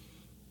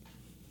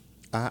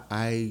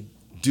 I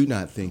do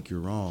not think you're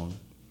wrong.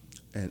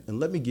 And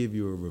let me give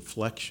you a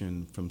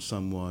reflection from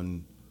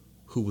someone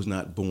who was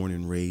not born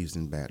and raised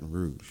in Baton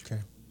Rouge.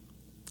 Okay.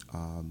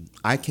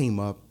 I came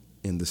up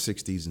in the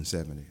 60s and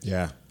 70s.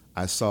 Yeah.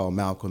 I saw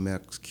Malcolm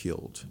X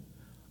killed.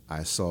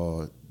 I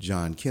saw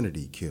John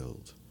Kennedy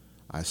killed.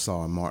 I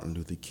saw Martin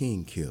Luther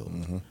King killed.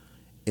 Mm-hmm.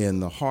 In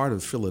the heart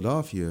of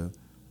Philadelphia,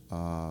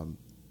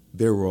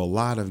 there were a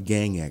lot of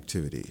gang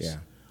activities,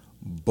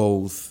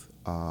 both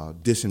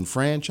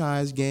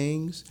disenfranchised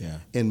gangs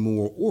and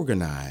more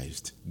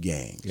organized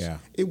gangs. Yeah.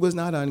 It was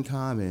not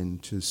uncommon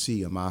to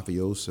see a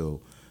mafioso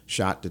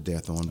shot to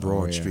death on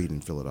Broad Street in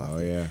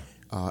Philadelphia.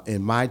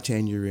 In my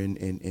tenure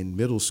in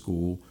middle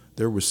school,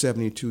 there were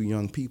 72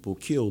 young people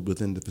killed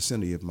within the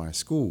vicinity of my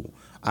school.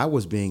 I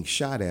was being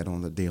shot at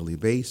on a daily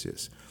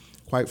basis.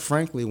 Quite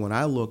frankly, when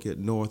I look at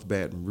North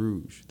Baton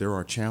Rouge, there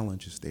are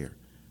challenges there,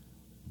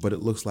 but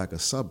it looks like a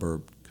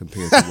suburb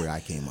compared to where I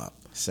came up.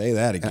 Say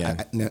that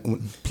again. Now,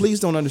 please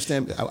don't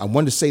understand. I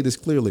want to say this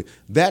clearly.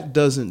 That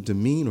doesn't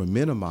demean or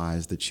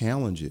minimize the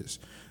challenges.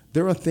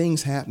 There are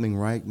things happening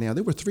right now.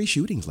 There were 3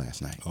 shootings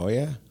last night. Oh,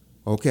 yeah.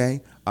 Okay?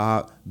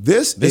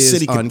 This is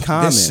city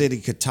uncommon. This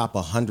city could top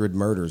 100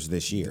 murders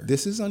this year.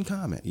 This is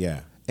uncommon. Yeah.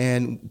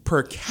 And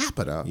per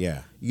capita,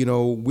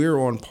 we're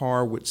on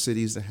par with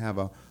cities that have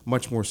a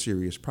much more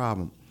serious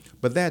problem.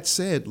 But that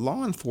said,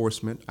 law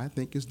enforcement, I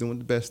think, is doing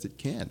the best it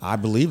can. I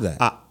believe that.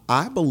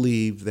 I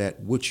believe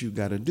that what you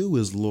got to do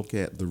is look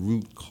at the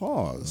root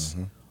cause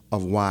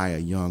of why a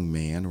young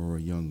man or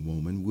a young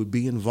woman would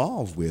be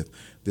involved with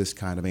this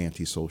kind of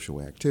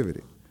antisocial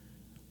activity.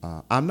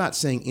 I'm not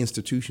saying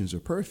institutions are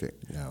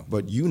perfect,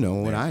 but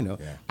and I know.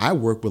 Yeah. I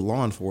work with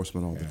law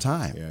enforcement all the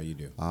time. Yeah, you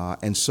do.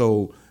 And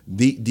so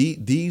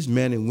these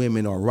men and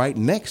women are right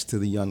next to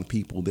the young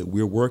people that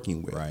we're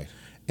working with. Right.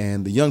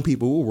 And the young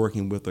people we're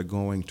working with are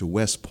going to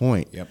West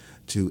Point,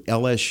 to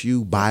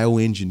LSU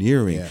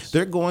bioengineering. Yes.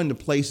 They're going to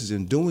places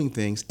and doing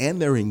things, and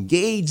they're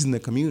engaged in the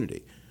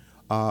community.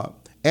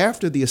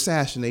 After the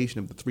assassination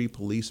of the 3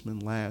 policemen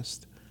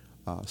last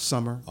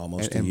summer,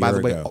 almost and a year by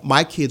the way, ago.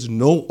 my kids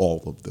know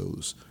all of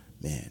those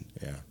men,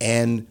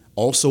 and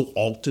also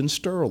Alton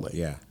Sterling.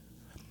 Yeah.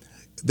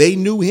 They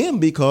knew him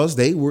because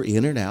they were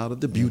in and out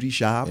of the beauty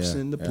shops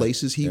and the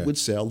places he would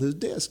sell his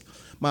disc.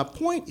 My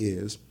point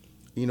is,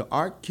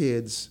 our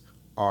kids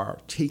are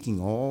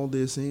taking all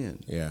this in.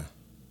 Yeah.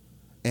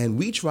 And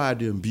we try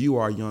to imbue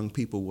our young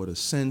people with a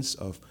sense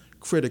of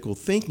critical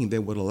thinking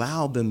that would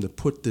allow them to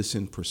put this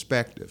in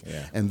perspective.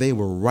 Yeah. And they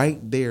were right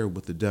there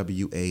with the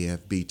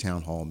WAFB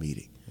town hall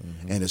meeting.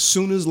 Mm-hmm. And as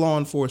soon as law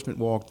enforcement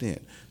walked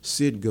in,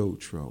 Sid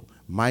Gotro,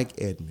 Mike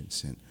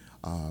Edmondson,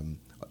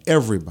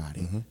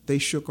 everybody, they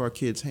shook our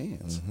kids'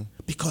 hands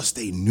because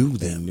they knew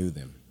them. They knew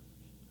them.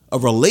 A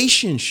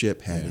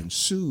relationship had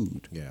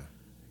ensued. Yeah.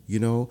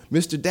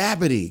 Mr.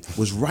 Dabity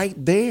was right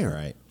there.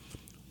 Right.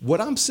 What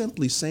I'm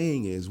simply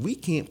saying is we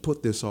can't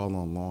put this all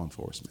on law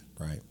enforcement.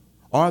 Right.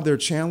 Are there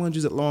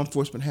challenges that law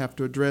enforcement have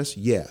to address?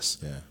 Yes.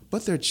 Yeah.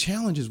 But there are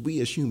challenges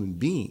we as human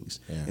beings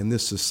in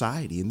this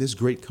society, in this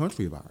great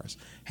country of ours,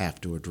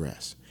 have to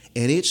address.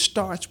 And it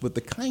starts with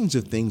the kinds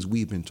of things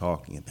we've been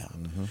talking about.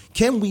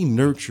 Can we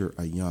nurture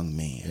a young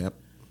man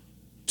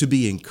to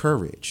be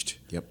encouraged,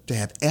 to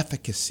have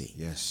efficacy,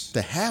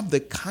 to have the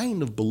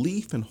kind of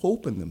belief and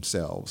hope in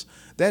themselves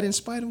that in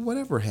spite of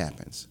whatever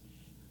happens,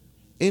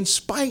 in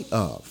spite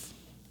of,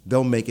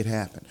 they'll make it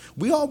happen.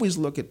 We always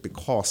look at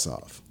because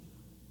of.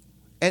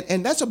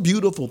 And that's a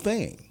beautiful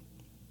thing.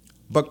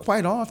 But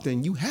quite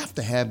often, you have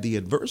to have the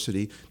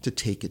adversity to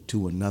take it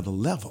to another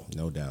level.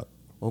 No doubt.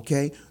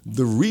 Okay?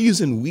 The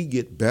reason we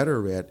get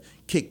better at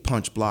kick,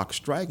 punch, block,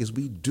 strike is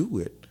we do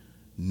it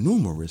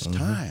numerous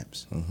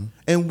times.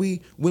 And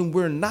when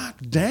we're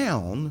knocked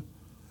down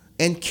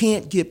and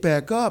can't get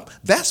back up,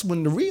 that's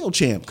when the real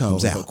champ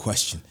comes out. No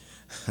question.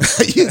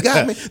 You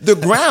got me? The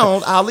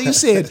ground, Ali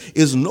said,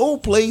 is no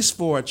place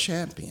for a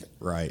champion.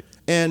 Right.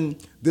 And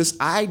this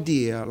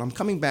idea, I'm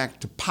coming back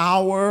to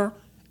power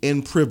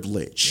and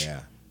privilege. Yeah.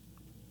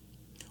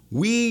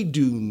 We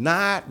do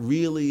not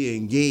really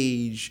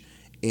engage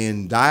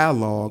in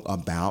dialogue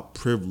about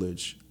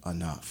privilege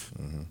enough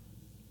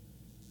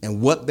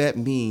and what that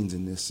means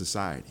in this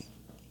society.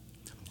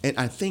 And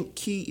I think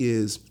key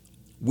is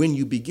when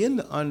you begin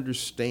to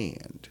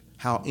understand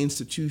how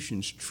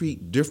institutions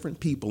treat different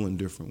people in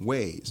different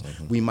ways.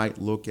 We might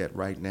look at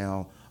right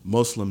now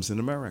Muslims in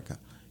America.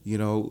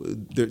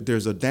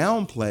 There's a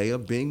downplay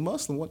of being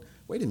Muslim.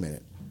 Wait a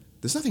minute.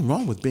 There's nothing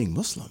wrong with being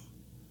Muslim.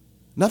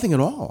 Nothing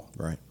at all.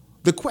 Right.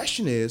 The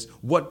question is,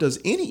 what does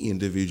any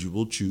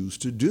individual choose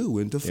to do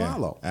and to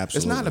follow? Absolutely.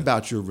 It's not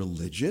about your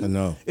religion.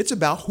 No. It's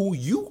about who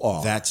you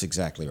are. That's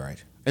exactly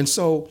right. And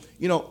so,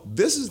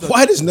 this is the...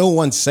 Why does no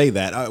one say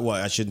that?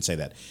 I shouldn't say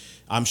that.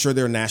 I'm sure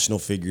there are national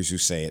figures who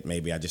say it.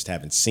 Maybe I just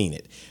haven't seen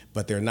it.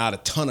 But there are not a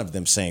ton of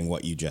them saying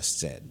what you just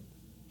said.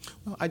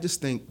 Well, I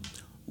just think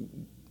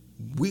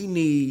we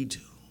need...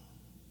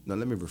 Now,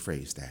 let me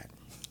rephrase that.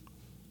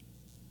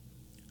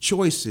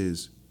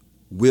 Choices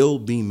will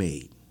be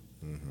made.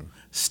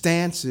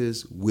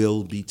 Stances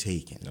will be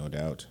taken. No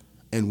doubt.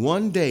 And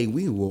one day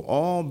we will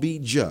all be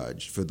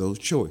judged for those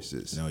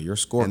choices. No, your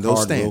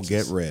scorecard will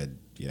get read.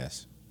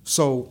 Yes.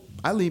 So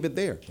I leave it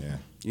there.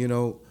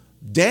 Yeah.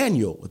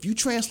 Daniel, if you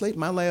translate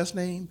my last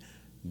name,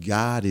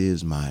 God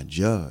is my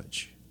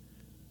judge.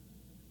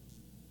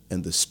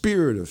 And the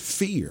spirit of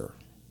fear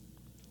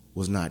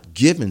was not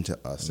given to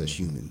us as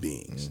human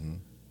beings.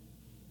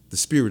 The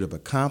spirit of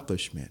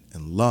accomplishment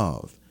and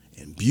love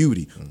and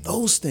beauty,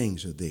 those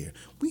things are there.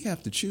 We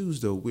have to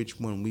choose, though, which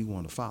one we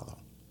want to follow.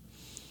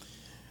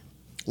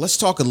 Let's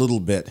talk a little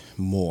bit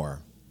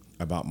more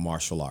about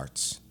martial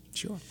arts.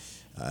 Sure.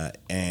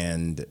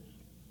 And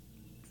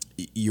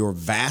your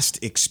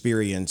vast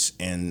experience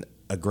in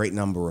a great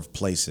number of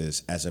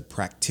places as a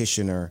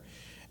practitioner,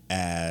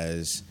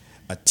 as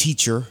a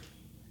teacher,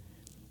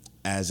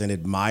 as an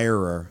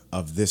admirer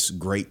of this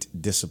great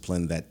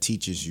discipline that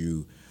teaches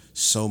you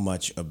so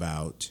much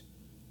about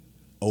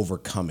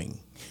overcoming.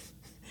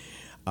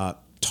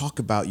 Talk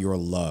about your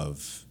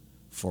love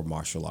for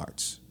martial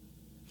arts,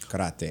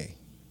 karate.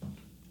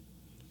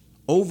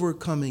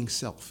 Overcoming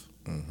self.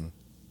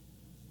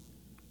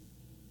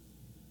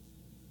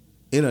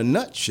 In a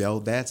nutshell,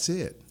 that's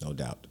it. No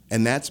doubt.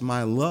 And that's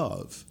my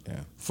love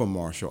for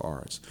martial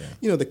arts.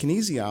 Yeah. The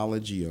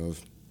kinesiology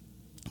of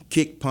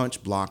kick,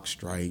 punch, block,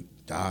 strike,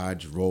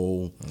 dodge,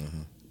 roll,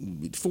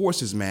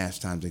 force is mass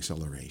times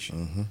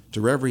acceleration.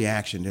 To every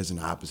action, there's an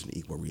opposite and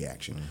equal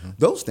reaction.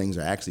 Those things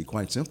are actually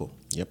quite simple.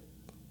 Yep.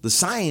 The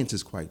science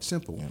is quite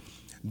simple.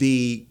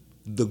 The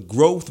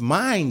growth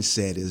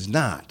mindset is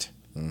not.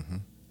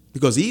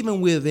 Because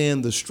even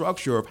within the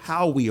structure of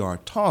how we are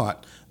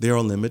taught, there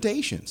are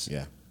limitations.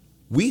 Yeah.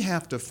 We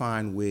have to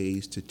find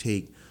ways to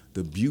take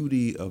the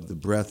beauty of the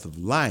breath of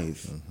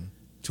life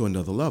to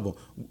another level.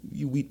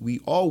 We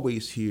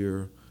always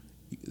hear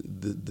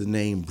the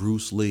name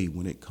Bruce Lee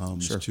when it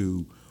comes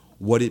to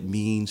what it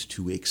means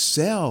to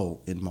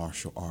excel in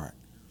martial art.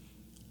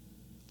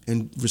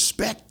 And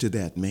respect to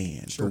that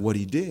man for what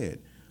he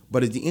did.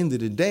 But at the end of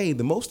the day,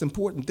 the most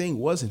important thing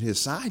wasn't his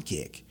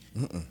sidekick.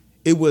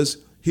 It was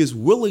his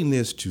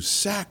willingness to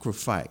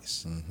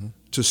sacrifice,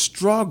 to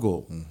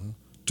struggle,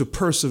 to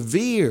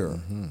persevere,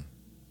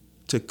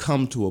 to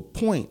come to a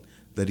point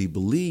that he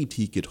believed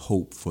he could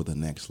hope for the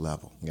next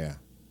level. Yeah.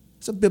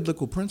 It's a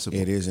biblical principle.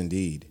 It is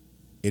indeed.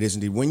 It is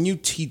indeed. When you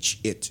teach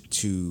it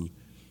to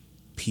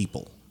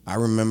people, I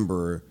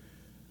remember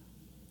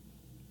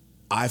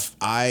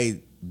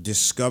I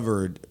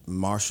discovered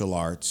martial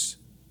arts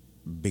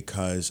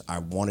because I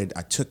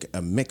took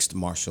a mixed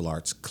martial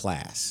arts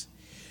class.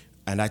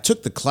 And I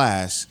took the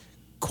class,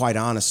 quite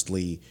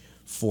honestly,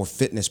 for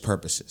fitness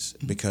purposes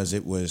because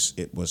it was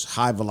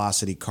high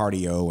velocity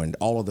cardio and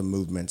all of the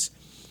movements.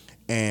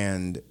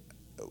 And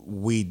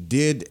we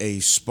did a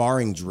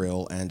sparring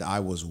drill and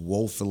I was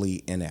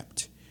woefully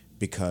inept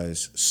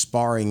because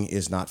sparring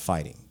is not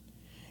fighting.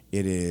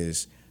 It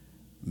is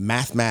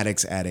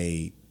mathematics at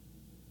a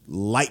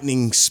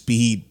lightning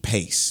speed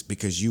pace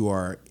because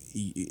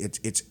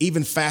it's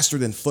even faster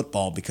than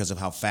football because of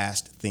how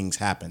fast things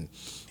happen.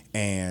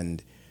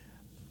 And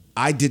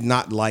I did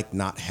not like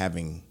not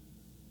having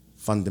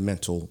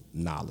fundamental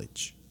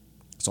knowledge.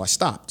 So I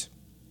stopped.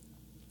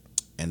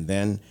 And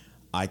then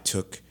I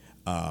took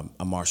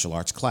a martial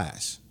arts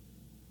class.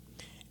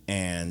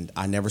 And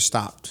I never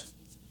stopped.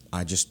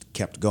 I just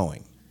kept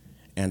going.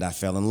 And I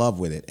fell in love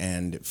with it.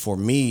 And for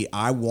me,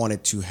 I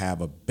wanted to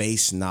have a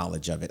base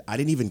knowledge of it. I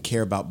didn't even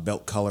care about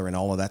belt color and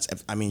all of that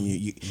stuff. I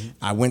mean,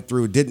 I went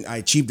through, I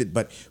achieved it.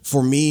 But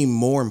for me,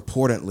 more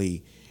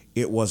importantly,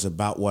 it was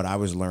about what I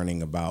was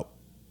learning about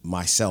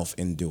myself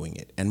in doing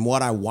it and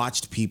what I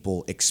watched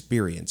people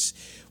experience,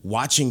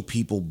 watching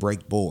people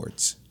break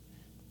boards.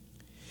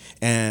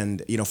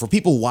 And, for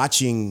people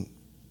watching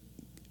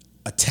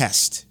a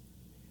test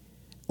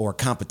or a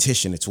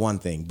competition, it's one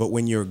thing. But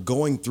when you're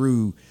going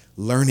through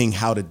learning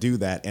how to do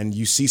that and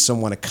you see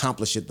someone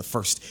accomplish it the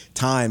first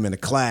time in a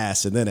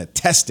class and then at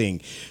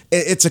testing,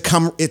 it's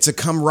a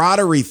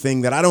camaraderie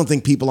thing that I don't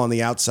think people on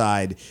the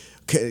outside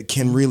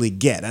can really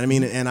get. I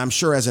mean, and I'm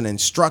sure as an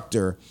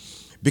instructor,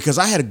 because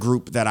I had a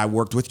group that I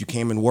worked with, you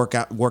came and worked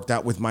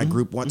out with my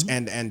group once.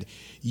 And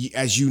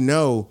as you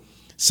know,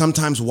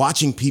 sometimes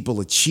watching people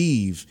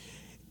achieve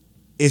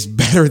is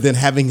better than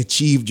having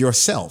achieved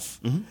yourself.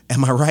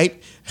 Am I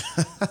right?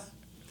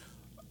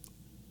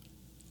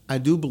 I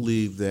do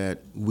believe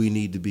that we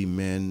need to be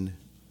men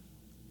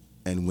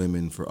and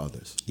women for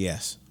others.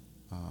 Yes.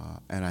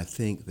 And I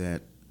think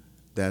that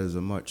is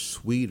a much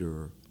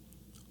sweeter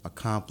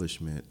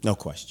accomplishment. No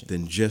question.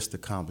 Than just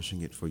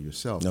accomplishing it for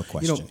yourself. No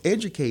question.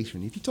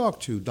 Education, if you talk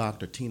to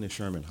Dr. Tina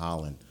Sherman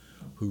Holland,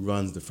 who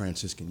runs the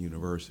Franciscan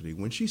University,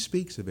 when she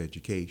speaks of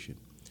education,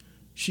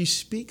 she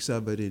speaks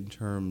of it in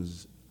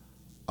terms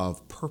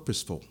of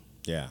purposeful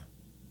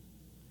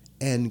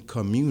and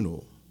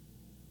communal.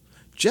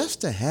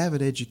 Just to have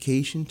an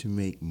education to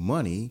make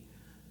money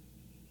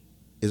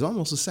is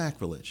almost a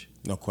sacrilege.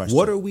 No question.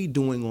 What are we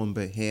doing on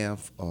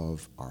behalf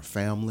of our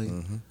family,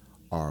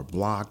 our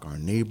block, our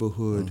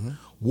neighborhood?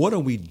 What are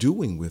we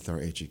doing with our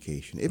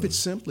education? If it's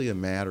simply a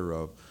matter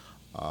of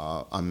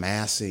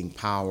amassing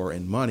power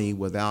and money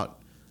without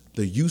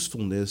the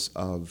usefulness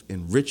of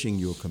enriching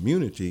your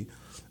community,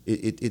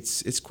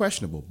 it's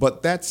questionable.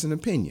 But that's an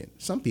opinion.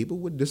 Some people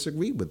would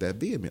disagree with that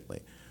vehemently.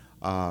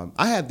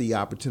 I had the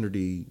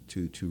opportunity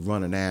to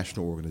run a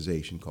national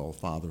organization called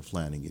Father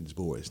Flanagan's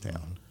Boys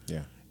Town.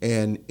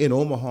 And in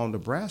Omaha,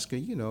 Nebraska,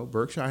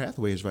 Berkshire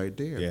Hathaway is right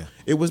there.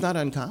 It was not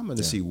uncommon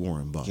to see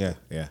Warren Buffett.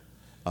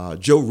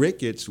 Joe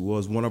Ricketts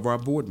was one of our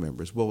board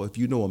members. Well, if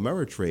you know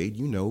Ameritrade,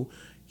 you know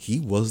he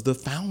was the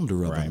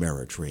founder of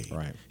Ameritrade.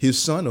 Right.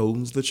 His son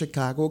owns the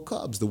Chicago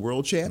Cubs, the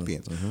world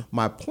champions.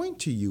 My point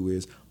to you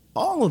is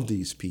all of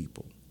these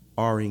people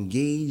are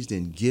engaged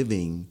in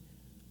giving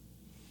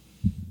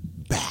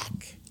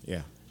back.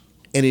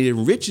 And it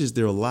enriches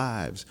their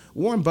lives.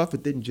 Warren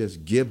Buffett didn't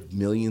just give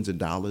millions of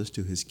dollars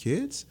to his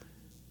kids.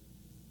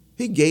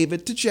 He gave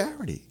it to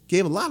charity.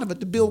 Gave a lot of it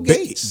to Bill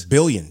Gates.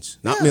 Billions,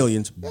 not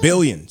millions,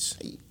 billions.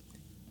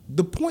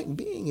 The point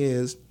being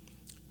is,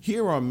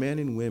 here are men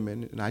and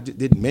women, and I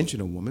didn't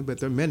mention a woman, but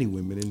there are many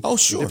women in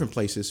different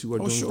places who are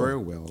doing very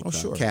well.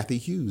 Kathy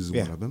Hughes is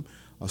one of them,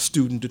 a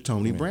student to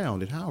Tony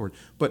Brown at Howard.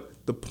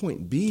 But the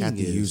point being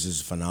Kathy Hughes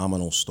is a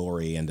phenomenal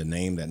story and a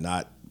name that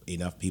not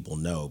enough people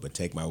know, but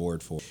take my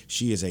word for it.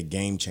 She is a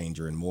game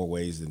changer in more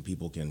ways than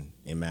people can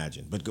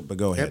imagine. But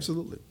go ahead.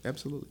 Absolutely.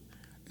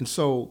 And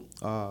so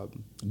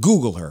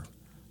Google her.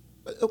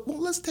 Well,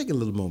 let's take a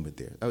little moment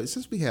there,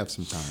 since we have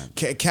some time.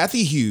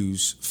 Kathy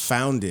Hughes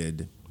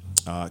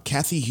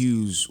Kathy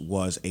Hughes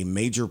was a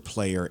major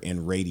player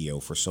in radio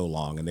for so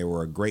long, and there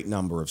were a great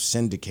number of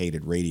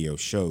syndicated radio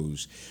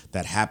shows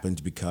that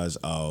happened because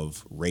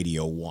of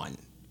Radio One.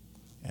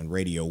 And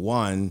Radio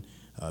One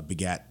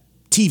begat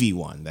TV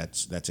One.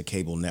 That's a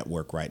cable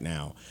network right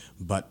now.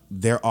 But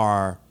there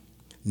are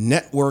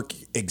network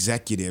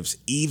executives,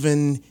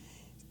 even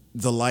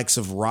the likes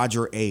of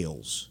Roger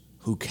Ailes,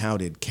 who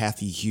counted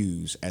Kathy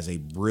Hughes as a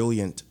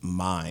brilliant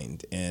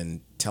mind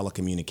in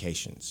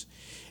telecommunications.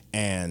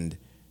 And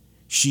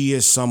she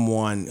is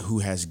someone who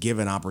has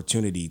given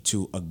opportunity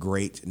to a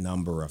great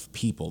number of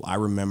people. I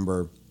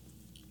remember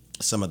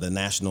some of the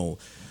national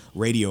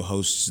radio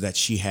hosts that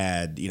she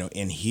had,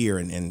 in here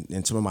and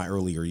in some of my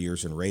earlier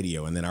years in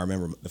radio. And then I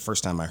remember the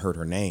first time I heard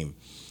her name,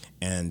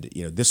 and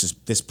this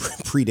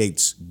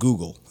predates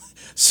Google.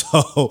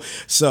 So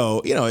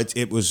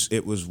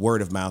it was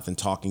word of mouth and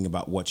talking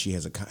about what she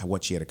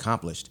had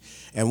accomplished.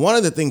 And one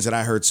of the things that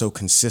I heard so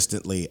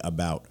consistently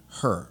about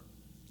her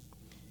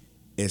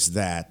is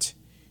that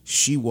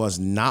she was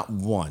not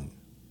one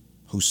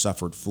who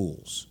suffered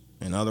fools.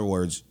 In other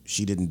words,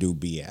 she didn't do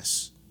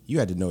BS. You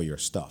had to know your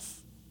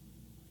stuff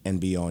and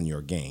be on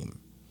your game.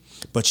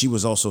 But she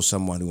was also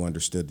someone who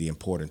understood the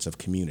importance of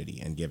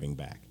community and giving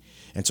back.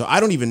 And so I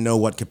don't even know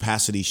what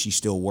capacity she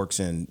still works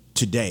in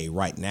today,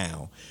 right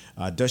now.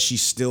 Does she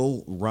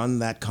still run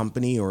that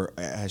company, or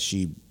has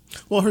she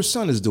Well, her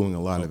son is doing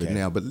a lot of it Okay.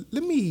 now, but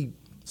let me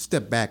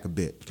step back a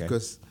bit Okay.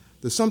 because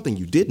there's something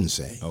you didn't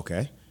say.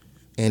 Okay.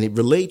 And it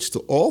relates to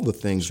all the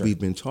things we've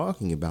been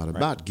talking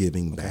about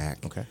giving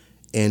back Okay.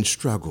 and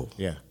struggle,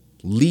 Yeah.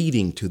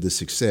 leading to the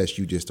success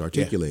you just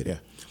articulated.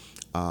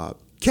 Yeah.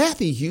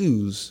 Kathy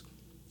Hughes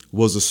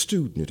was a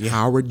student at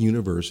Howard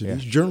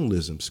University's Yeah.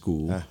 journalism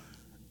school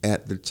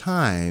at the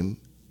time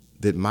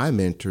that my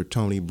mentor,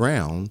 Tony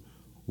Brown,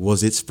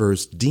 was its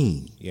first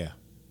dean. Yeah.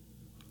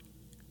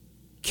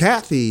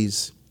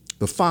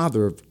 The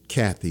father of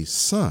Kathy's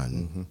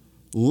son,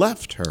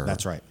 left her.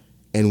 That's right.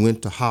 And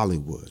went to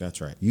Hollywood.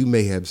 That's right. You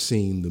may have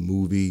seen the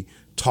movie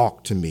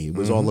Talk to Me. It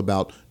was all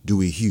about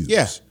Dewey Hughes.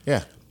 Yeah.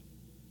 Yeah.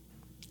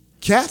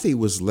 Kathy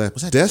was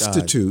left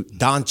destitute.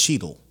 Don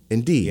Cheadle.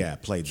 Indeed. Yeah,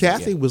 played.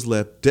 Kathy was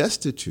left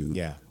destitute.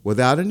 Yeah.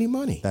 Without any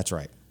money. That's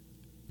right.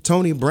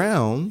 Tony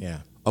Brown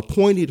Yeah.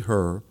 appointed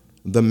her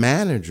the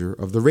manager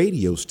of the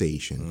radio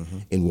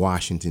station in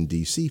Washington,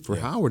 D.C. for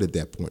Howard at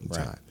that point in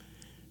Right. time.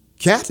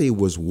 Kathy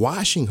was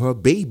washing her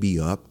baby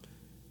up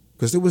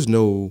because there was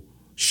no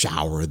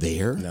shower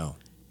there. No.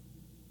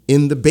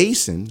 In the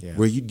basin Yeah.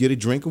 where you'd get a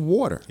drink of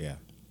water. Yeah.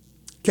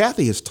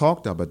 Kathy has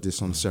talked about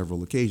this on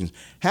several occasions.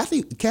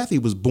 Kathy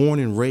was born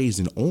and raised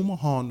in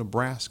Omaha,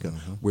 Nebraska,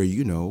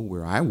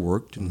 where I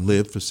worked and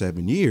lived for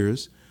 7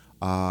 years,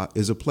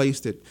 is a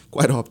place that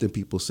quite often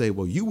people say,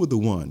 well, you were the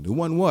one. The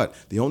one what?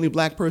 The only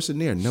black person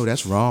there? No,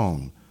 that's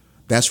wrong.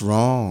 That's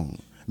wrong.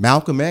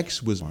 Malcolm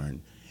X was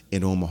born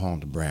in Omaha,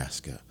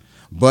 Nebraska.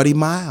 Buddy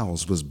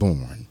Miles was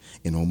born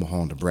in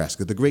Omaha,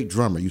 Nebraska. The great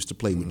drummer used to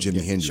play with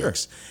Jimi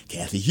Hendrix.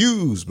 Kathy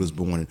Hughes was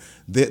born.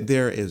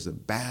 There is a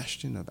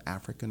bastion of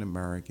African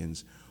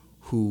Americans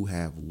who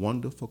have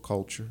wonderful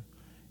culture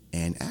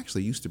and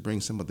actually used to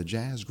bring some of the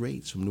jazz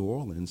greats from New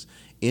Orleans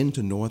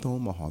into North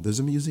Omaha. There's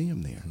a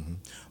museum there.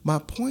 My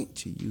point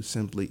to you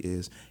simply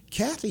is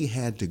Kathy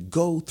had to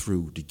go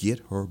through to get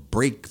her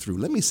breakthrough.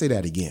 Let me say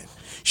that again.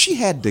 She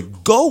had to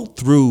go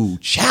through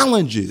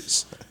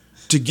challenges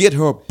to get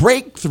her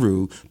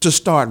breakthrough to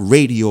start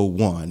Radio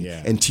One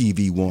and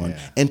TV One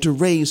and to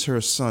raise her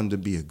son to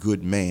be a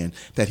good man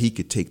that he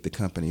could take the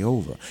company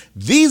over.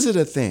 These are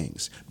the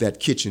things that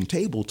Kitchen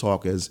Table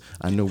Talk, as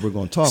I know we're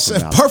going to talk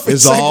about, Perfect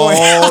is segue.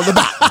 all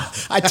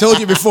about. I told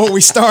you before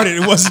we started,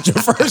 it wasn't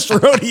your first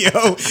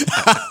rodeo.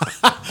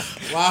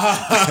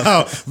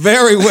 Wow.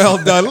 Very well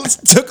done.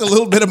 Took a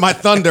little bit of my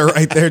thunder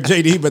right there,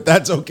 JD, but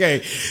that's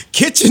okay.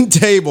 Kitchen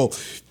Table.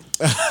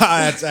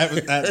 Sorry,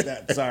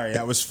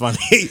 that was funny.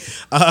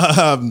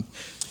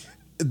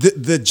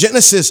 The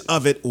genesis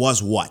of it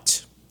was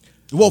what?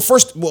 Well,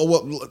 first,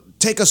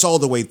 take us all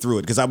the way through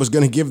it, because I was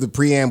going to give the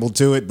preamble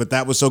to it, but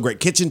that was so great.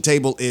 Kitchen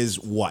Table is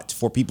what,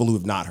 for people who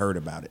have not heard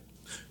about it?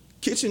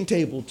 Kitchen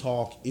Table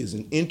Talk is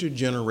an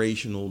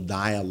intergenerational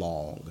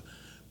dialogue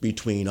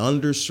between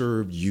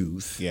underserved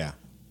youth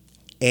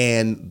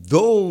and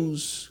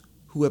those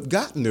who have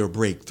gotten their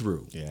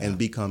breakthrough and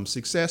become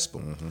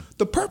successful.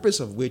 The purpose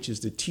of which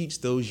is to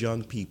teach those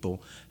young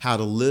people how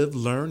to live,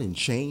 learn, and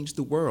change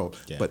the world.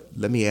 But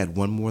let me add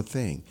one more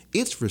thing.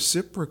 It's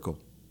reciprocal.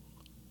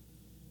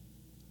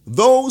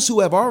 Those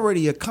who have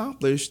already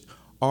accomplished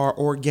are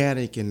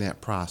organic in that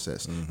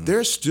process.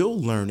 They're still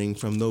learning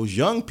from those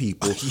young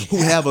people who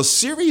have a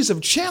series of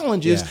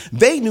challenges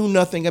they knew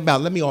nothing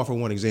about. Let me offer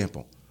one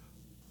example.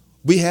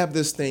 We have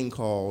this thing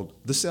called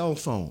the cell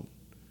phone.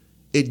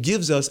 It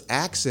gives us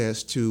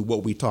access to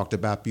what we talked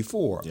about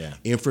before,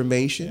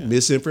 information,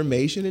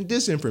 misinformation, and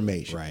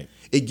disinformation. Right.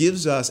 It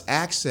gives us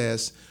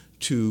access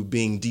to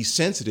being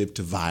desensitive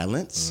to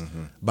violence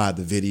by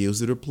the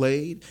videos that are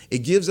played. It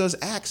gives us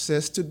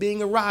access to being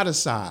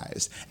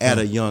eroticized at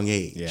a young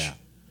age. Yeah.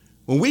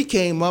 When we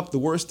came up, the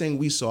worst thing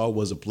we saw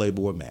was a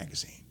Playboy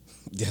magazine.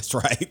 That's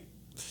right.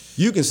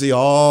 You can see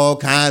all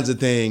kinds of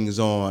things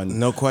on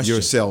No question.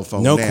 your cell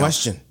phone No now.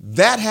 question.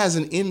 That has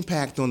an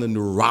impact on the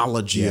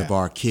neurology of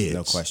our kids.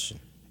 No question.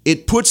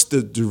 It puts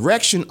the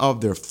direction of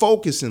their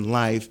focus in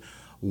life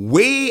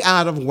way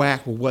out of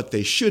whack with what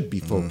they should be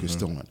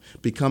focused on.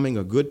 Becoming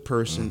a good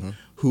person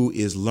who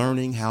is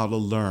learning how to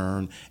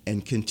learn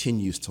and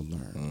continues to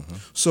learn.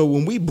 So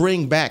when we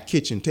bring back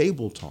Kitchen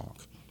Table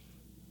Talk,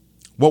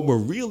 what we're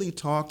really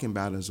talking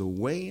about is a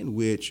way in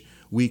which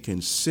we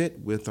can sit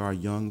with our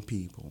young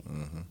people,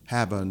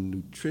 have a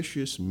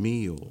nutritious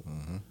meal,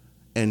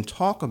 and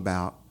talk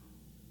about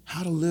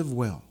how to live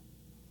well,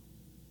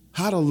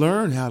 how to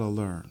learn how to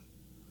learn.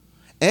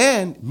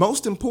 And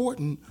most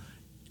important,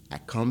 I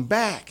come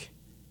back.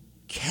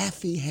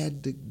 Kathy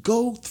had to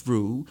go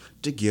through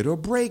to get her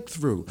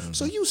breakthrough.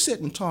 So you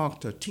sit and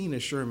talk to Tina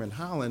Sherman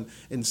Holland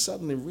and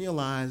suddenly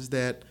realize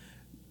that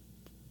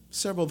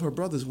several of her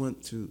brothers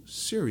went to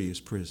serious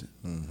prison.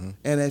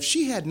 And if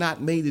she had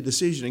not made the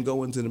decision to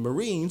go into the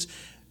Marines,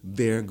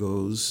 there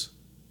goes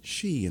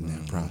she in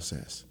that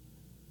process.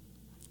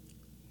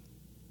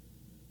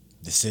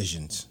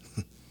 Decisions.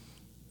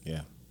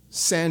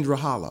 Sandra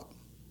Hollop,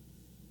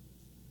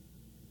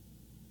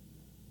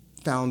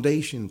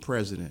 foundation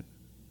president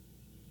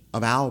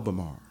of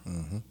Albemarle,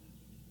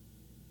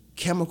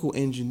 chemical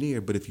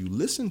engineer. But if you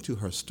listen to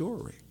her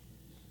story,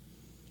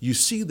 you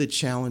see the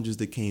challenges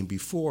that came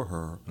before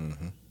her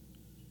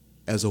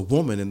as a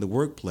woman in the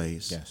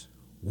workplace, Yes.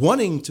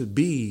 wanting to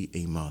be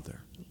a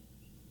mother,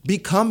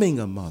 becoming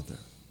a mother,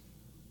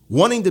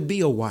 wanting to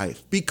be a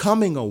wife,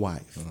 becoming a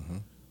wife,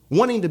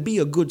 wanting to be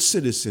a good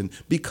citizen,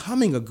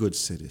 becoming a good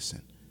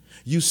citizen.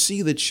 You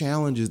see the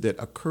challenges that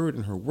occurred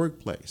in her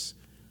workplace,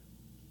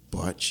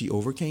 but she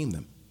overcame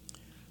them.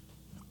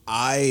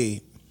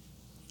 I'm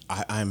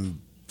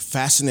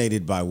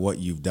fascinated by what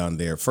you've done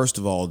there. First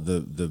of all,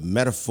 the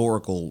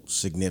metaphorical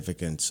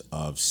significance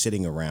of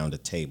sitting around a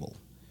table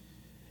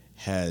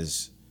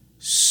has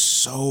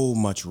so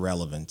much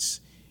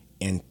relevance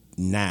in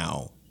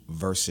now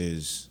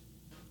versus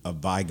a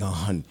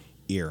bygone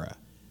era.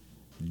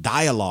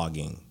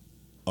 Dialoguing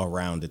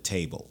around a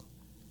table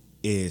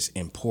is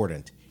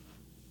important,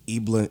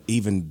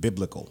 even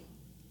biblical.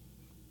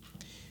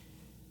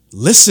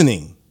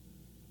 Listening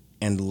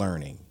and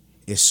learning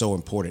is so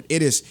important.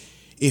 It is,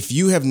 if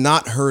you have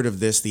not heard of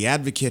this, The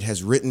Advocate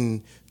has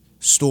written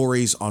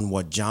stories on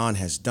what John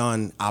has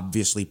done.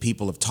 Obviously,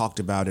 people have talked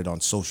about it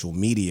on social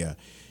media.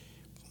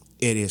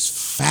 It is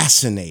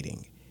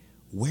fascinating.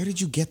 Where did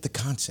you get the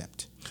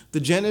concept? The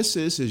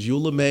genesis is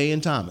Eula May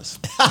and Thomas.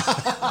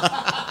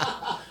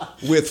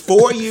 With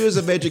 4 years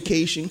of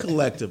education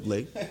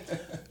collectively,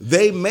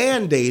 they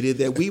mandated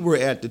that we were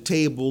at the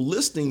table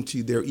listening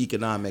to their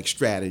economic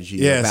strategy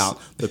Yes. about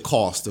the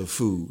cost of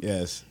food.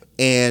 Yes.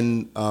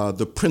 And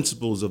the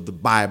principles of the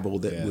Bible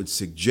that Yeah. would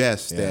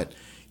suggest that,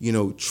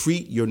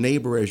 treat your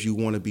neighbor as you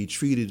want to be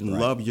treated and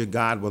love your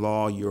God with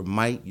all your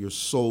might, your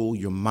soul,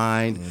 your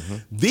mind.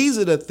 These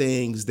are the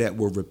things that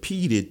were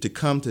repeated to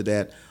come to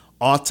that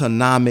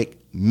autonomic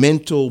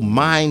mental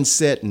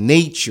mindset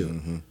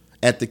nature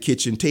at the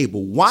kitchen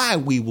table. Why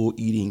we were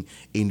eating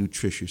a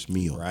nutritious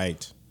meal.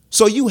 Right.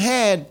 So you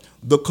had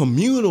the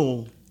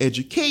communal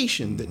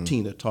education that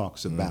Tina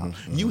talks about.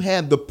 You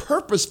had the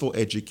purposeful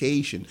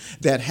education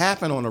that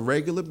happened on a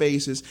regular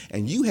basis,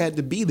 and you had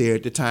to be there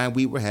at the time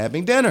we were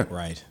having dinner.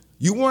 Right.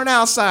 You weren't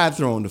outside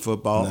throwing the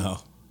football. No.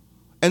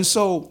 And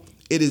so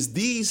it is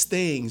these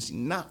things,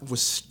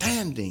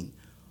 notwithstanding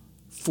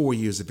 4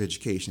 years of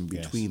education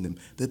between them,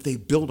 that they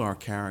build our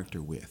character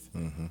with.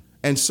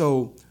 And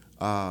so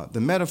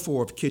the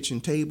metaphor of kitchen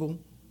table,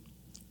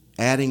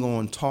 adding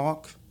on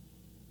talk,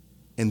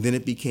 and then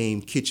it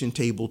became Kitchen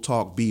Table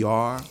Talk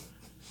BR.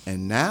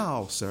 And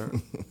now, sir,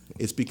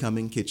 it's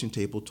becoming Kitchen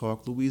Table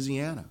Talk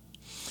Louisiana.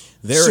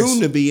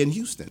 Soon to be in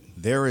Houston.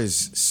 There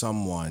is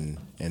someone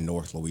in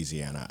North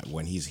Louisiana,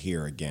 when he's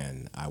here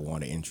again, I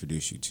want to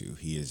introduce you to.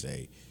 He is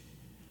a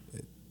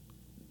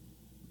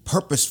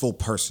purposeful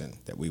person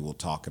that we will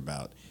talk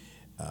about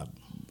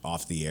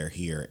off the air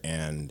here.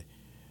 And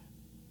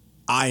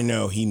I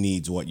know he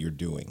needs what you're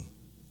doing.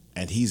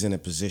 And he's in a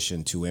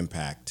position to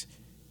impact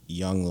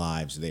young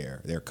lives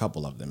there. There are a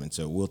couple of them. And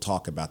so we'll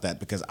talk about that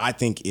because I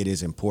think it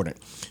is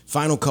important.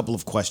 Final couple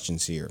of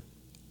questions here.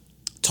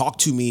 Talk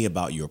to me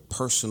about your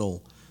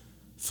personal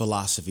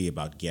philosophy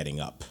about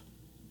getting up.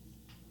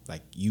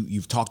 Like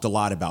you've talked a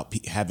lot about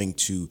having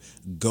to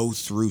go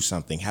through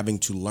something, having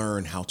to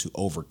learn how to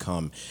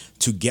overcome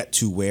to get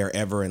to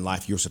wherever in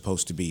life you're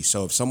supposed to be.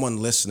 So if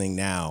someone listening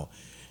now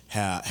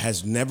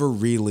has never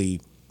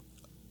really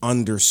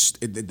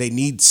understood, they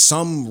need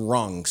some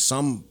rung,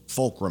 some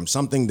fulcrum,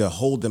 something to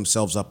hold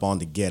themselves up on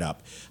to get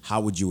up,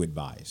 how would you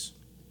advise?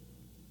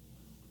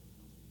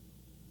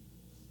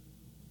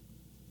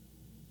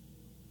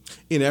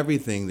 In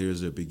everything,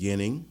 there's a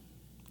beginning,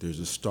 there's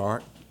a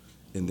start,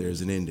 and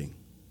there's an ending.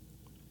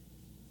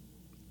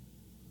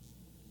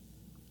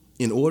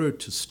 In order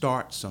to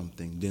start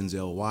something,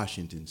 Denzel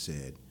Washington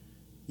said,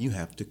 you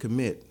have to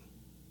commit.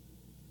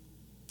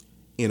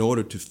 In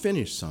order to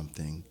finish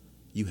something,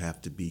 you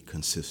have to be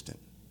consistent.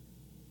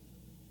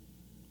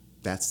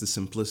 That's the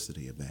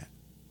simplicity of that.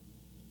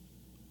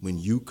 When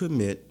you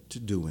commit to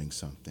doing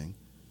something,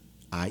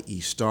 i.e.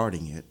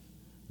 starting it,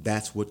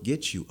 that's what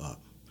gets you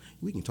up.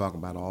 We can talk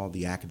about all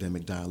the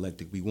academic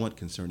dialectic we want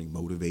concerning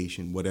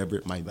motivation, whatever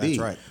it might be. That's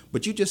right.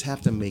 But you just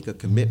have to make a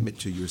commitment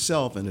to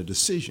yourself and a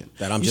decision.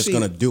 That I'm just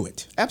going to do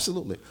it.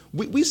 Absolutely.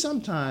 We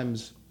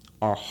sometimes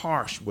are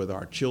harsh with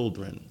our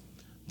children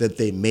that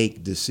they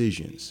make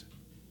decisions.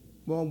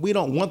 Well, we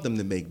don't want them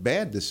to make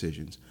bad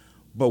decisions,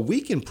 but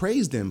we can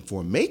praise them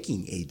for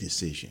making a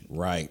decision.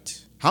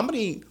 Right. How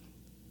many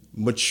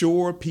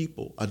mature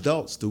people,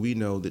 adults, do we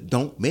know that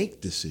don't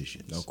make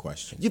decisions? No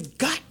question. You've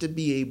got to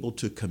be able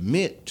to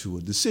commit to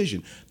a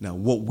decision. Now,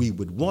 what we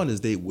would want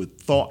is they would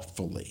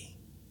thoughtfully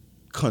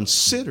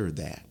consider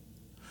that,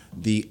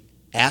 the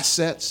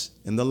assets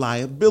and the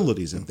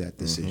liabilities of that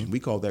decision. We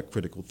call that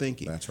critical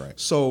thinking. That's right.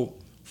 So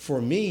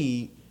for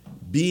me,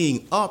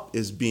 being up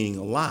is being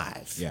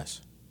alive.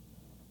 Yes.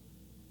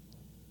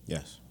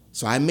 Yes.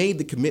 So I made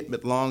the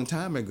commitment long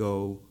time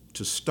ago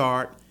to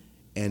start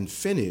and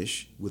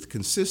finish with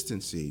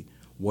consistency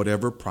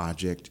whatever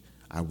project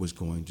I was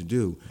going to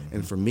do.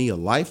 And for me, a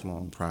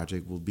lifelong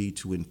project will be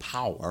to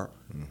empower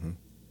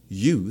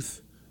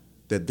youth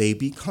that they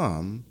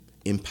become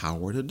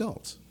empowered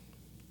adults.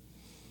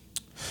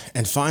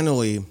 And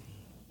finally,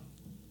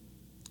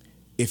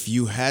 If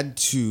you had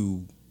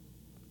to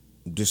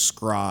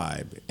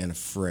describe in a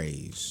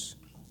phrase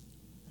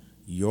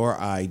your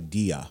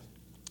idea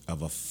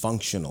of a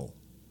functional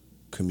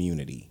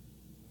community,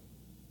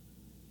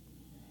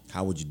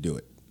 how would you do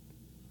it?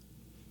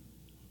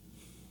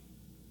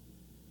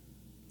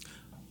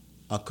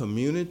 A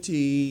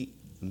community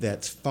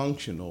that's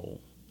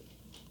functional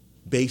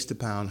based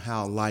upon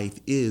how life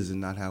is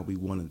and not how we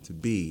want it to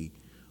be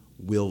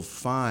will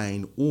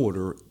find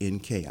order in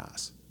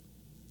chaos.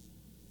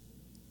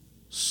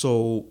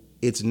 So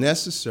it's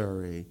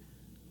necessary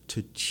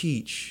to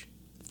teach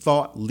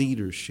thought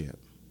leadership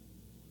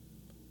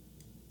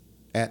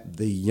at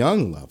the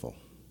young level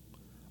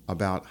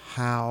about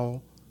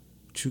how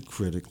to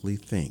critically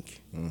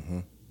think. Mm-hmm.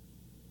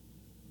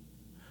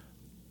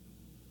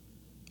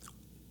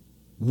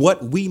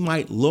 What we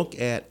might look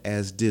at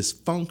as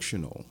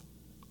dysfunctional,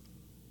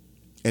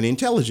 and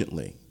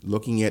intelligently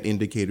looking at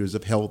indicators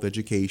of health,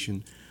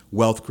 education,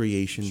 wealth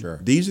creation. Sure.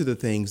 These are the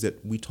things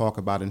that we talk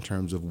about in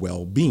terms of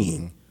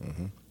well-being.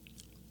 Mm-hmm.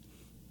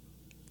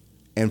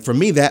 And for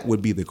me, that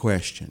would be the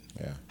question.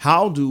 Yeah.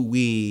 How do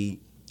we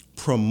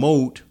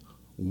promote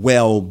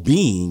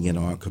well-being in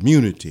our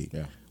community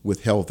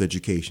with health,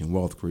 education,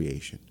 wealth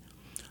creation?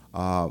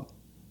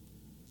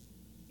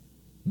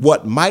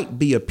 What might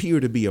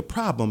appear to be a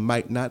problem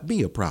might not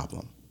be a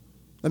problem.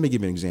 Let me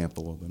give you an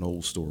example of an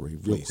old story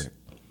real Please. quick.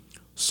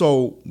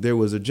 So there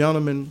was a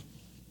gentleman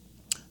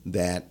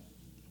that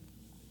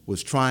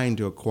was trying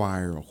to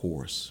acquire a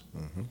horse,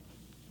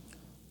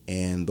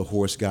 and the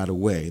horse got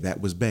away.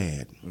 That was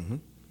bad.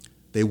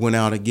 They went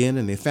out again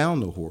and they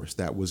found the horse.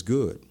 That was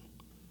good.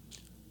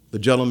 The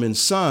gentleman's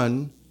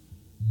son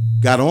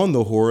got on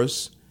the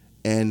horse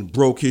and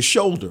broke his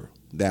shoulder.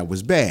 That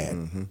was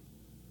bad.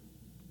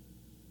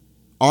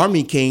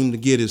 Army came to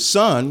get his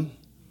son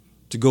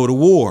to go to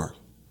war.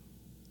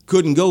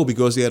 Couldn't go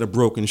because he had a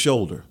broken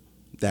shoulder.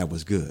 That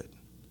was good.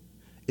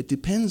 It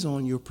depends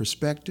on your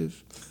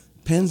perspective,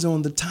 depends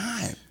on the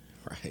time.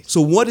 Right. So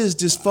what is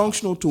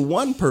dysfunctional to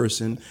one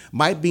person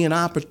might be an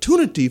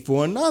opportunity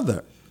for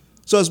another.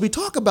 So as we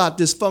talk about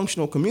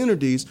dysfunctional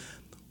communities,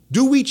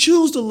 do we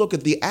choose to look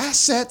at the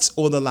assets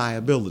or the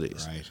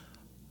liabilities? Right.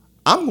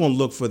 I'm going to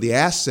look for the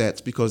assets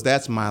because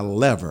that's my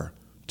lever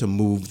to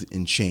move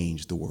and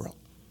change the world.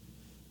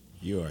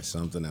 You are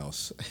something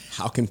else.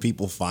 How can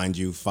people find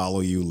you,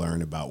 follow you,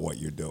 learn about what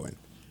you're doing?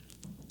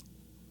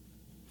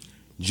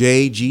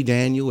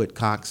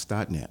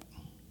 jgdaniel@cox.net.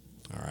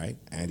 All right.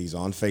 And he's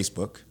on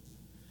Facebook.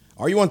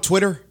 Are you on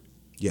Twitter?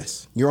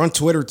 Yes. You're on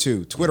Twitter,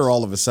 too. Twitter,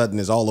 all of a sudden,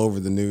 is all over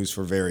the news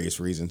for various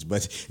reasons.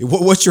 But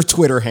what's your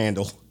Twitter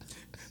handle?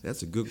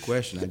 That's a good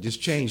question. I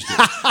just changed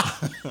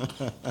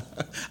it.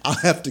 I'll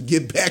have to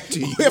get back to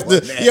you. You have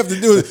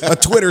to do a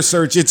Twitter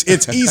search.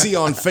 It's easy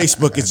on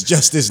Facebook. It's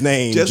just his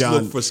name, Just John.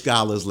 look for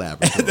Scholars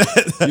Laboratory.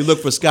 You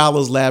look for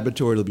Scholars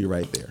Laboratory, it'll be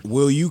right there.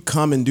 Will you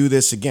come and do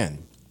this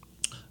again?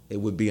 It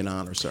would be an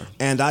honor, sir.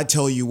 And I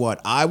tell you what,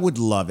 I would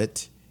love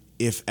it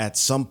if at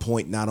some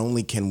point not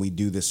only can we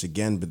do this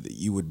again, but that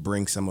you would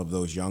bring some of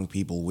those young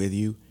people with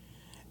you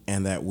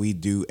and that we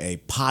do a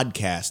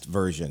podcast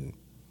version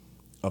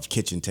of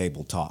Kitchen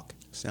Table Talk.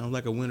 Sounds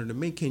like a winner to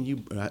me. Can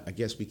you? I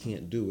guess we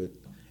can't do it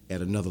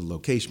at another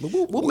location, but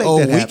we'll make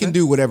that happen. We can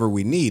do whatever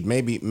we need.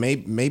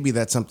 Maybe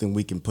that's something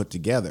we can put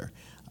together.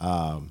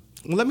 Well,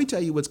 let me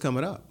tell you what's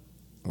coming up.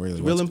 Really,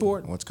 it's real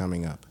important. What's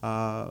coming up?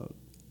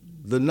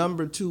 The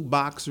number 2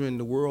 boxer in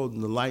the world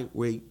in the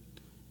lightweight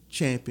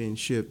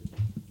championship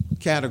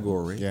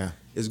category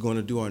is going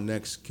to do our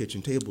next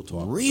Kitchen Table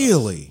Talk.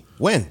 Really?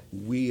 When?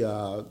 We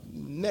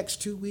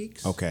next 2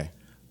 weeks. Okay.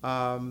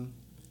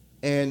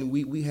 And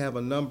we have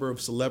a number of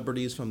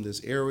celebrities from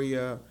this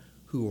area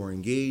who are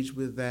engaged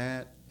with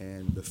that.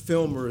 And the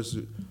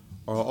filmers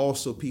are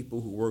also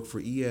people who work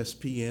for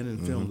ESPN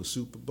and film the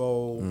Super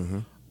Bowl.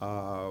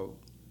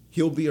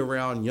 He'll be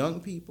around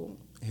young people.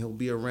 He'll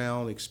be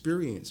around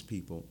experienced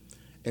people.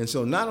 And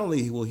so not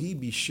only will he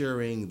be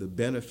sharing the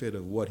benefit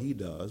of what he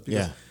does,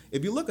 because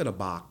if you look at a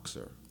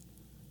boxer,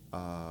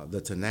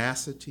 the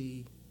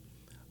tenacity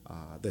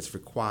that's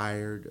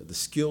required, the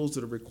skills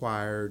that are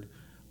required,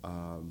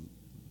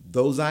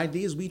 those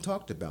ideas we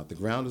talked about, the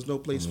ground is no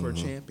place for a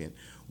champion.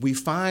 We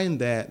find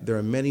that there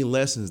are many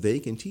lessons they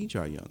can teach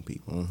our young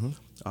people.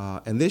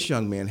 And this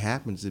young man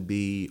happens to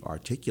be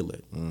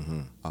articulate,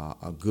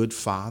 a good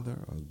father,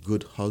 a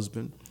good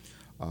husband,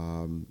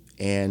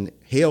 and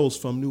hails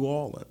from New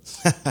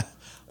Orleans.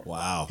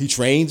 Wow. He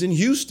trains in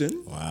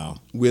Houston. Wow.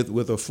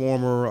 With a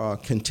former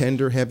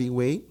contender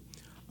heavyweight.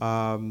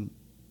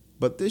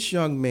 But this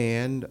young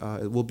man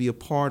will be a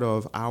part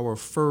of our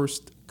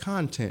first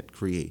content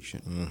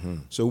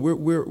creation. So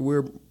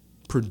we're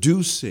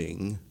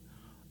producing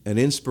an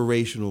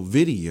inspirational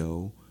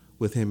video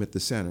with him at the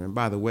center. And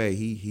by the way,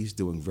 he's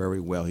doing very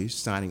well. He's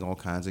signing all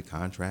kinds of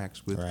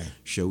contracts with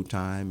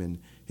Showtime, and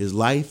his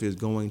life is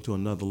going to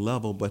another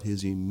level, but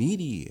his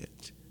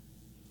immediate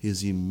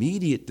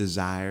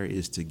desire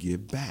is to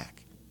give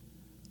back.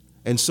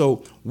 And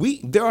so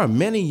there are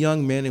many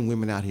young men and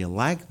women out here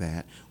like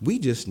that. We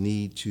just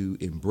need to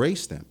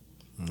embrace them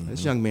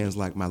This young man's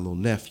like my little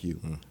nephew,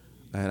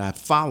 and I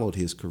followed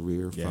his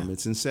career from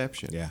its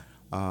inception. Yeah.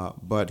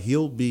 But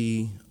he'll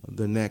be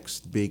the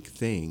next big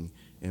thing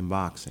in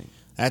boxing.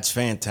 That's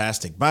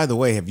fantastic. By the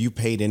way, have you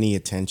paid any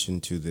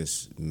attention to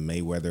this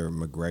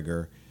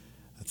Mayweather-McGregor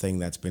thing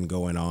that's been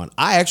going on?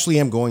 I actually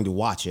am going to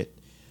watch it.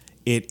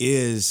 It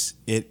is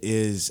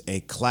a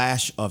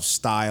clash of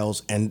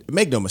styles, and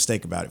make no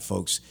mistake about it,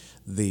 folks.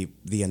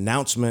 The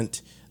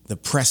announcement, the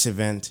press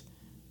event,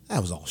 that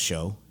was all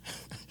show.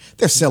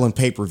 They're selling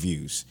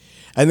pay-per-views,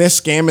 and they're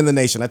scamming the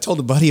nation. I told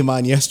a buddy of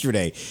mine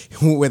yesterday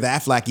with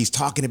Aflac, he's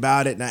talking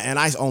about it, and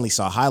I only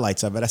saw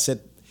highlights of it. I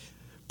said,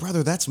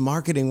 brother, that's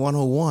marketing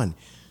 101.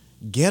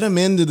 Get them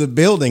into the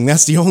building.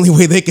 That's the only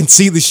way they can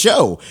see the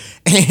show.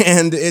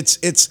 And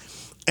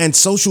and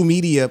social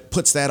media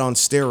puts that on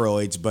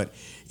steroids, but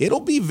it'll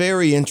be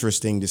very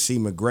interesting to see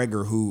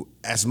McGregor, who,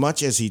 as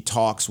much as he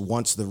talks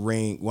once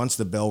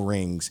the bell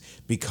rings,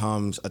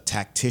 becomes a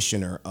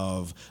tacticianer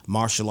of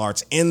martial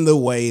arts in the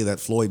way that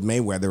Floyd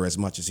Mayweather, as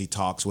much as he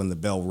talks when the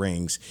bell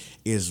rings,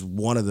 is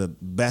one of the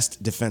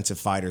best defensive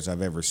fighters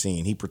I've ever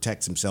seen. He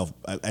protects himself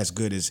as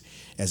good as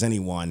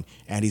anyone,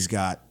 and he's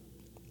got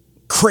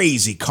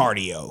crazy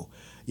cardio,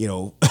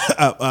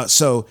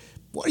 So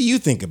what do you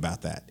think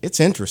about that? It's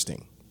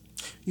interesting.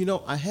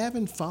 I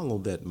haven't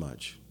followed that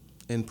much.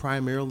 And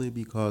primarily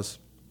because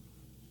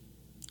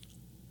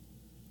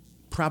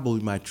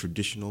probably my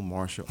traditional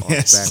martial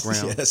arts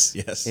background.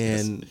 Yes.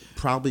 And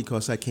probably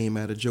because I came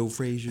out of Joe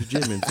Frazier's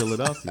gym in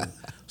Philadelphia.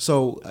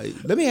 So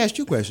let me ask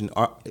you a question.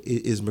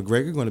 Is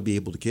McGregor going to be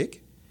able to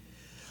kick?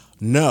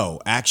 No,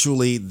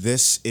 actually,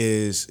 this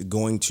is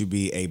going to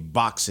be a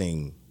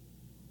boxing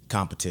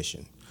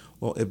competition.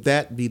 Well, if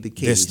that be the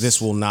case. This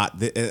will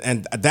not,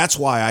 and that's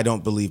why I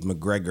don't believe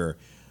McGregor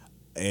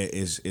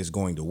is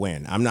going to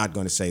win. I'm not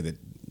going to say that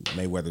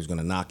Mayweather's going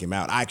to knock him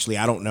out. I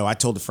don't know. I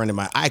told a friend of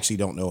mine, I actually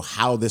don't know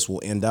how this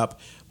will end up,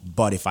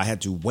 but if I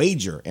had to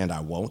wager, and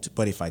I won't,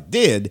 but if I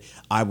did,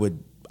 I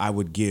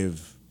would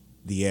give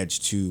the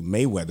edge to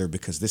Mayweather,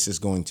 because this is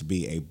going to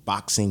be a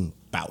boxing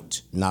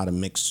bout, not a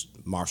mixed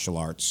martial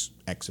arts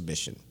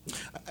exhibition.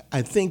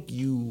 I think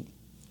you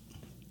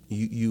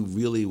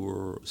really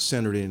were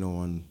centered in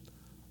on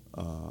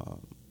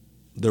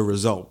the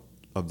result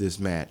of this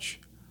match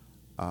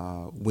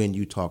when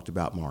you talked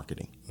about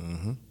marketing.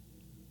 Mm-hmm.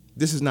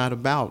 This is not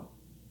about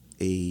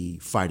a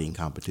fighting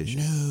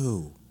competition.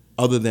 No.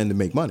 Other than to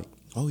make money.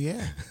 Oh,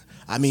 yeah.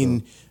 I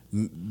mean,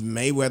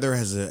 Mayweather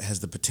has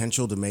the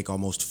potential to make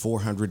almost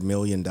 $400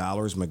 million.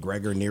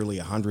 McGregor nearly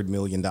 $100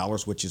 million,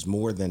 which is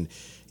more than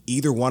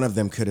either one of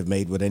them could have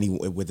made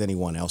with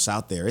anyone else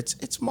out there.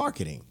 It's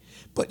marketing.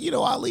 But,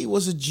 Ali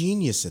was a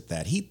genius at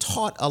that. He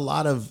taught a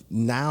lot of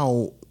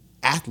now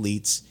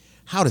athletes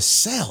how to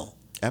sell.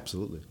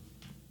 Absolutely.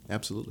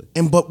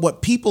 But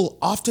what people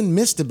often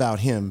missed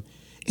about him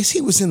is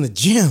he was in the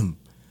gym.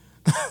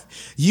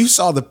 You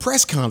saw the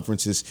press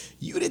conferences.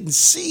 You didn't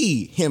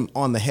see him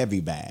on the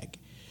heavy bag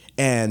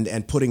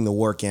and putting the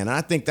work in. And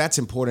I think that's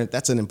important.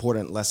 That's an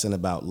important lesson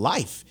about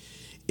life,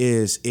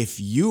 is if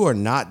you are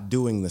not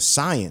doing the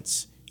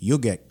science, you'll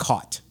get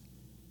caught.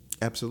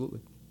 Absolutely.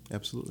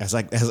 As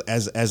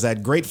that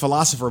great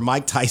philosopher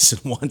Mike Tyson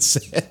once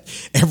said,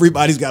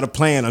 everybody's got a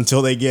plan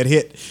until they get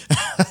hit.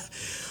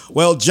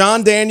 Well,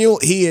 John Daniel,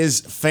 he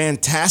is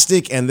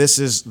fantastic, and this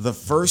is the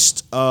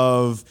first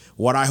of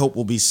what I hope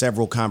will be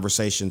several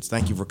conversations.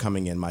 Thank you for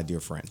coming in, my dear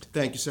friend.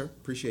 Thank you, sir.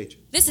 Appreciate you.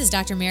 This is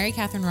Dr. Mary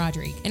Catherine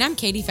Rodrigue, and I'm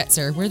Katie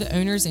Fetzer. We're the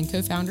owners and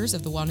co-founders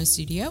of The Wellness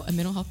Studio, a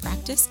mental health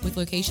practice with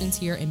locations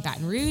here in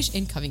Baton Rouge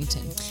and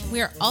Covington. We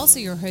are also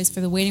your host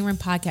for the Waiting Room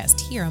podcast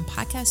here on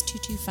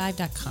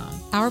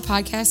podcast225.com. Our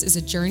podcast is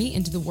a journey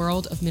into the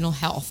world of mental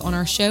health. On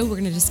our show, we're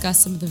going to discuss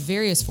some of the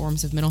various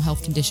forms of mental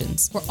health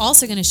conditions. We're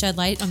also going to shed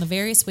light on the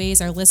various ways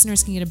our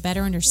listeners can get a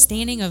better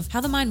understanding of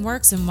how the mind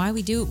works and why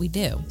we do what we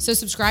do. So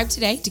subscribe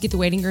today to get the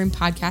Waiting Room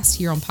podcast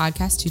here on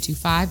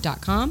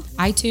podcast225.com,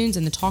 iTunes,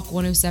 and the Talk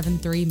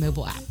 1073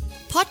 mobile app.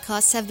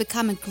 Podcasts have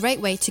become a great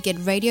way to get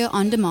radio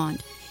on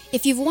demand.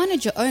 If you've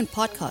wanted your own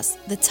podcast,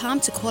 the time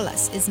to call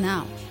us is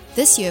now.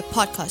 This year,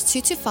 Podcast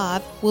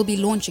 225 will be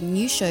launching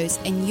new shows,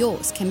 and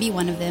yours can be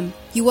one of them.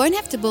 You won't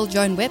have to build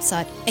your own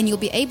website, and you'll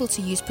be able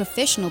to use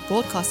professional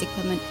broadcast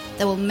equipment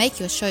that will make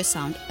your show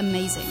sound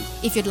amazing.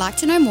 If you'd like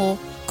to know more,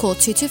 call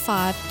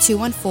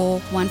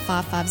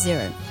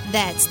 225-214-1550.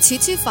 That's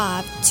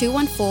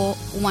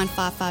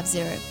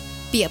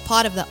 225-214-1550. Be a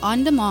part of the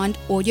on-demand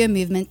audio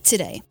movement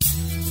today.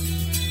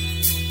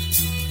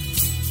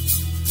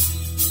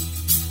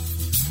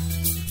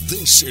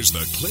 This is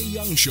The Clay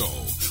Young Show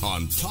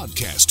on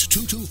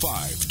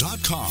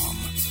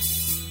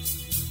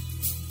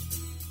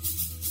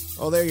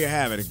podcast225.com. Oh, there you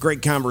have it. A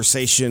great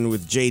conversation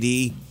with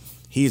JD.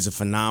 He is a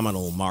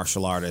phenomenal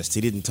martial artist.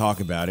 He didn't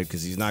talk about it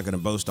because he's not going to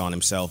boast on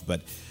himself,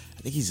 but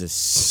I think he's a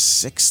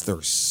 6th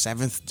or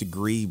 7th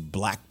degree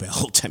black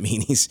belt. I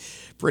mean, he's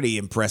a pretty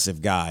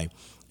impressive guy.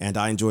 and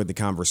I enjoyed the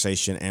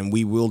conversation, and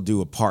we will do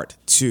a part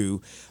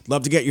 2.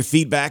 Love to get your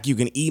feedback. You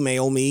can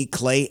email me,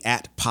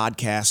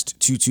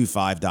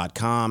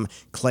 clay@podcast225.com,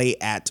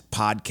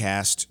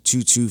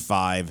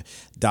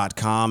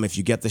 clay@podcast225.com. If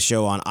you get the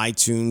show on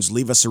iTunes,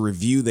 leave us a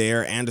review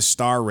there and a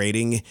star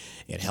rating.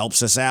 It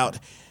helps us out,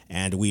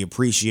 and we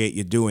appreciate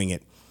you doing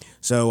it.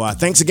 So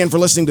thanks again for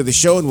listening to the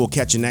show, and we'll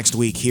catch you next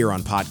week here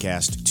on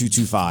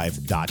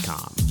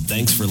podcast225.com.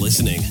 Thanks for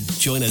listening.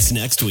 Join us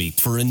next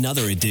week for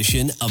another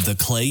edition of The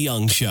Clay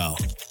Young Show.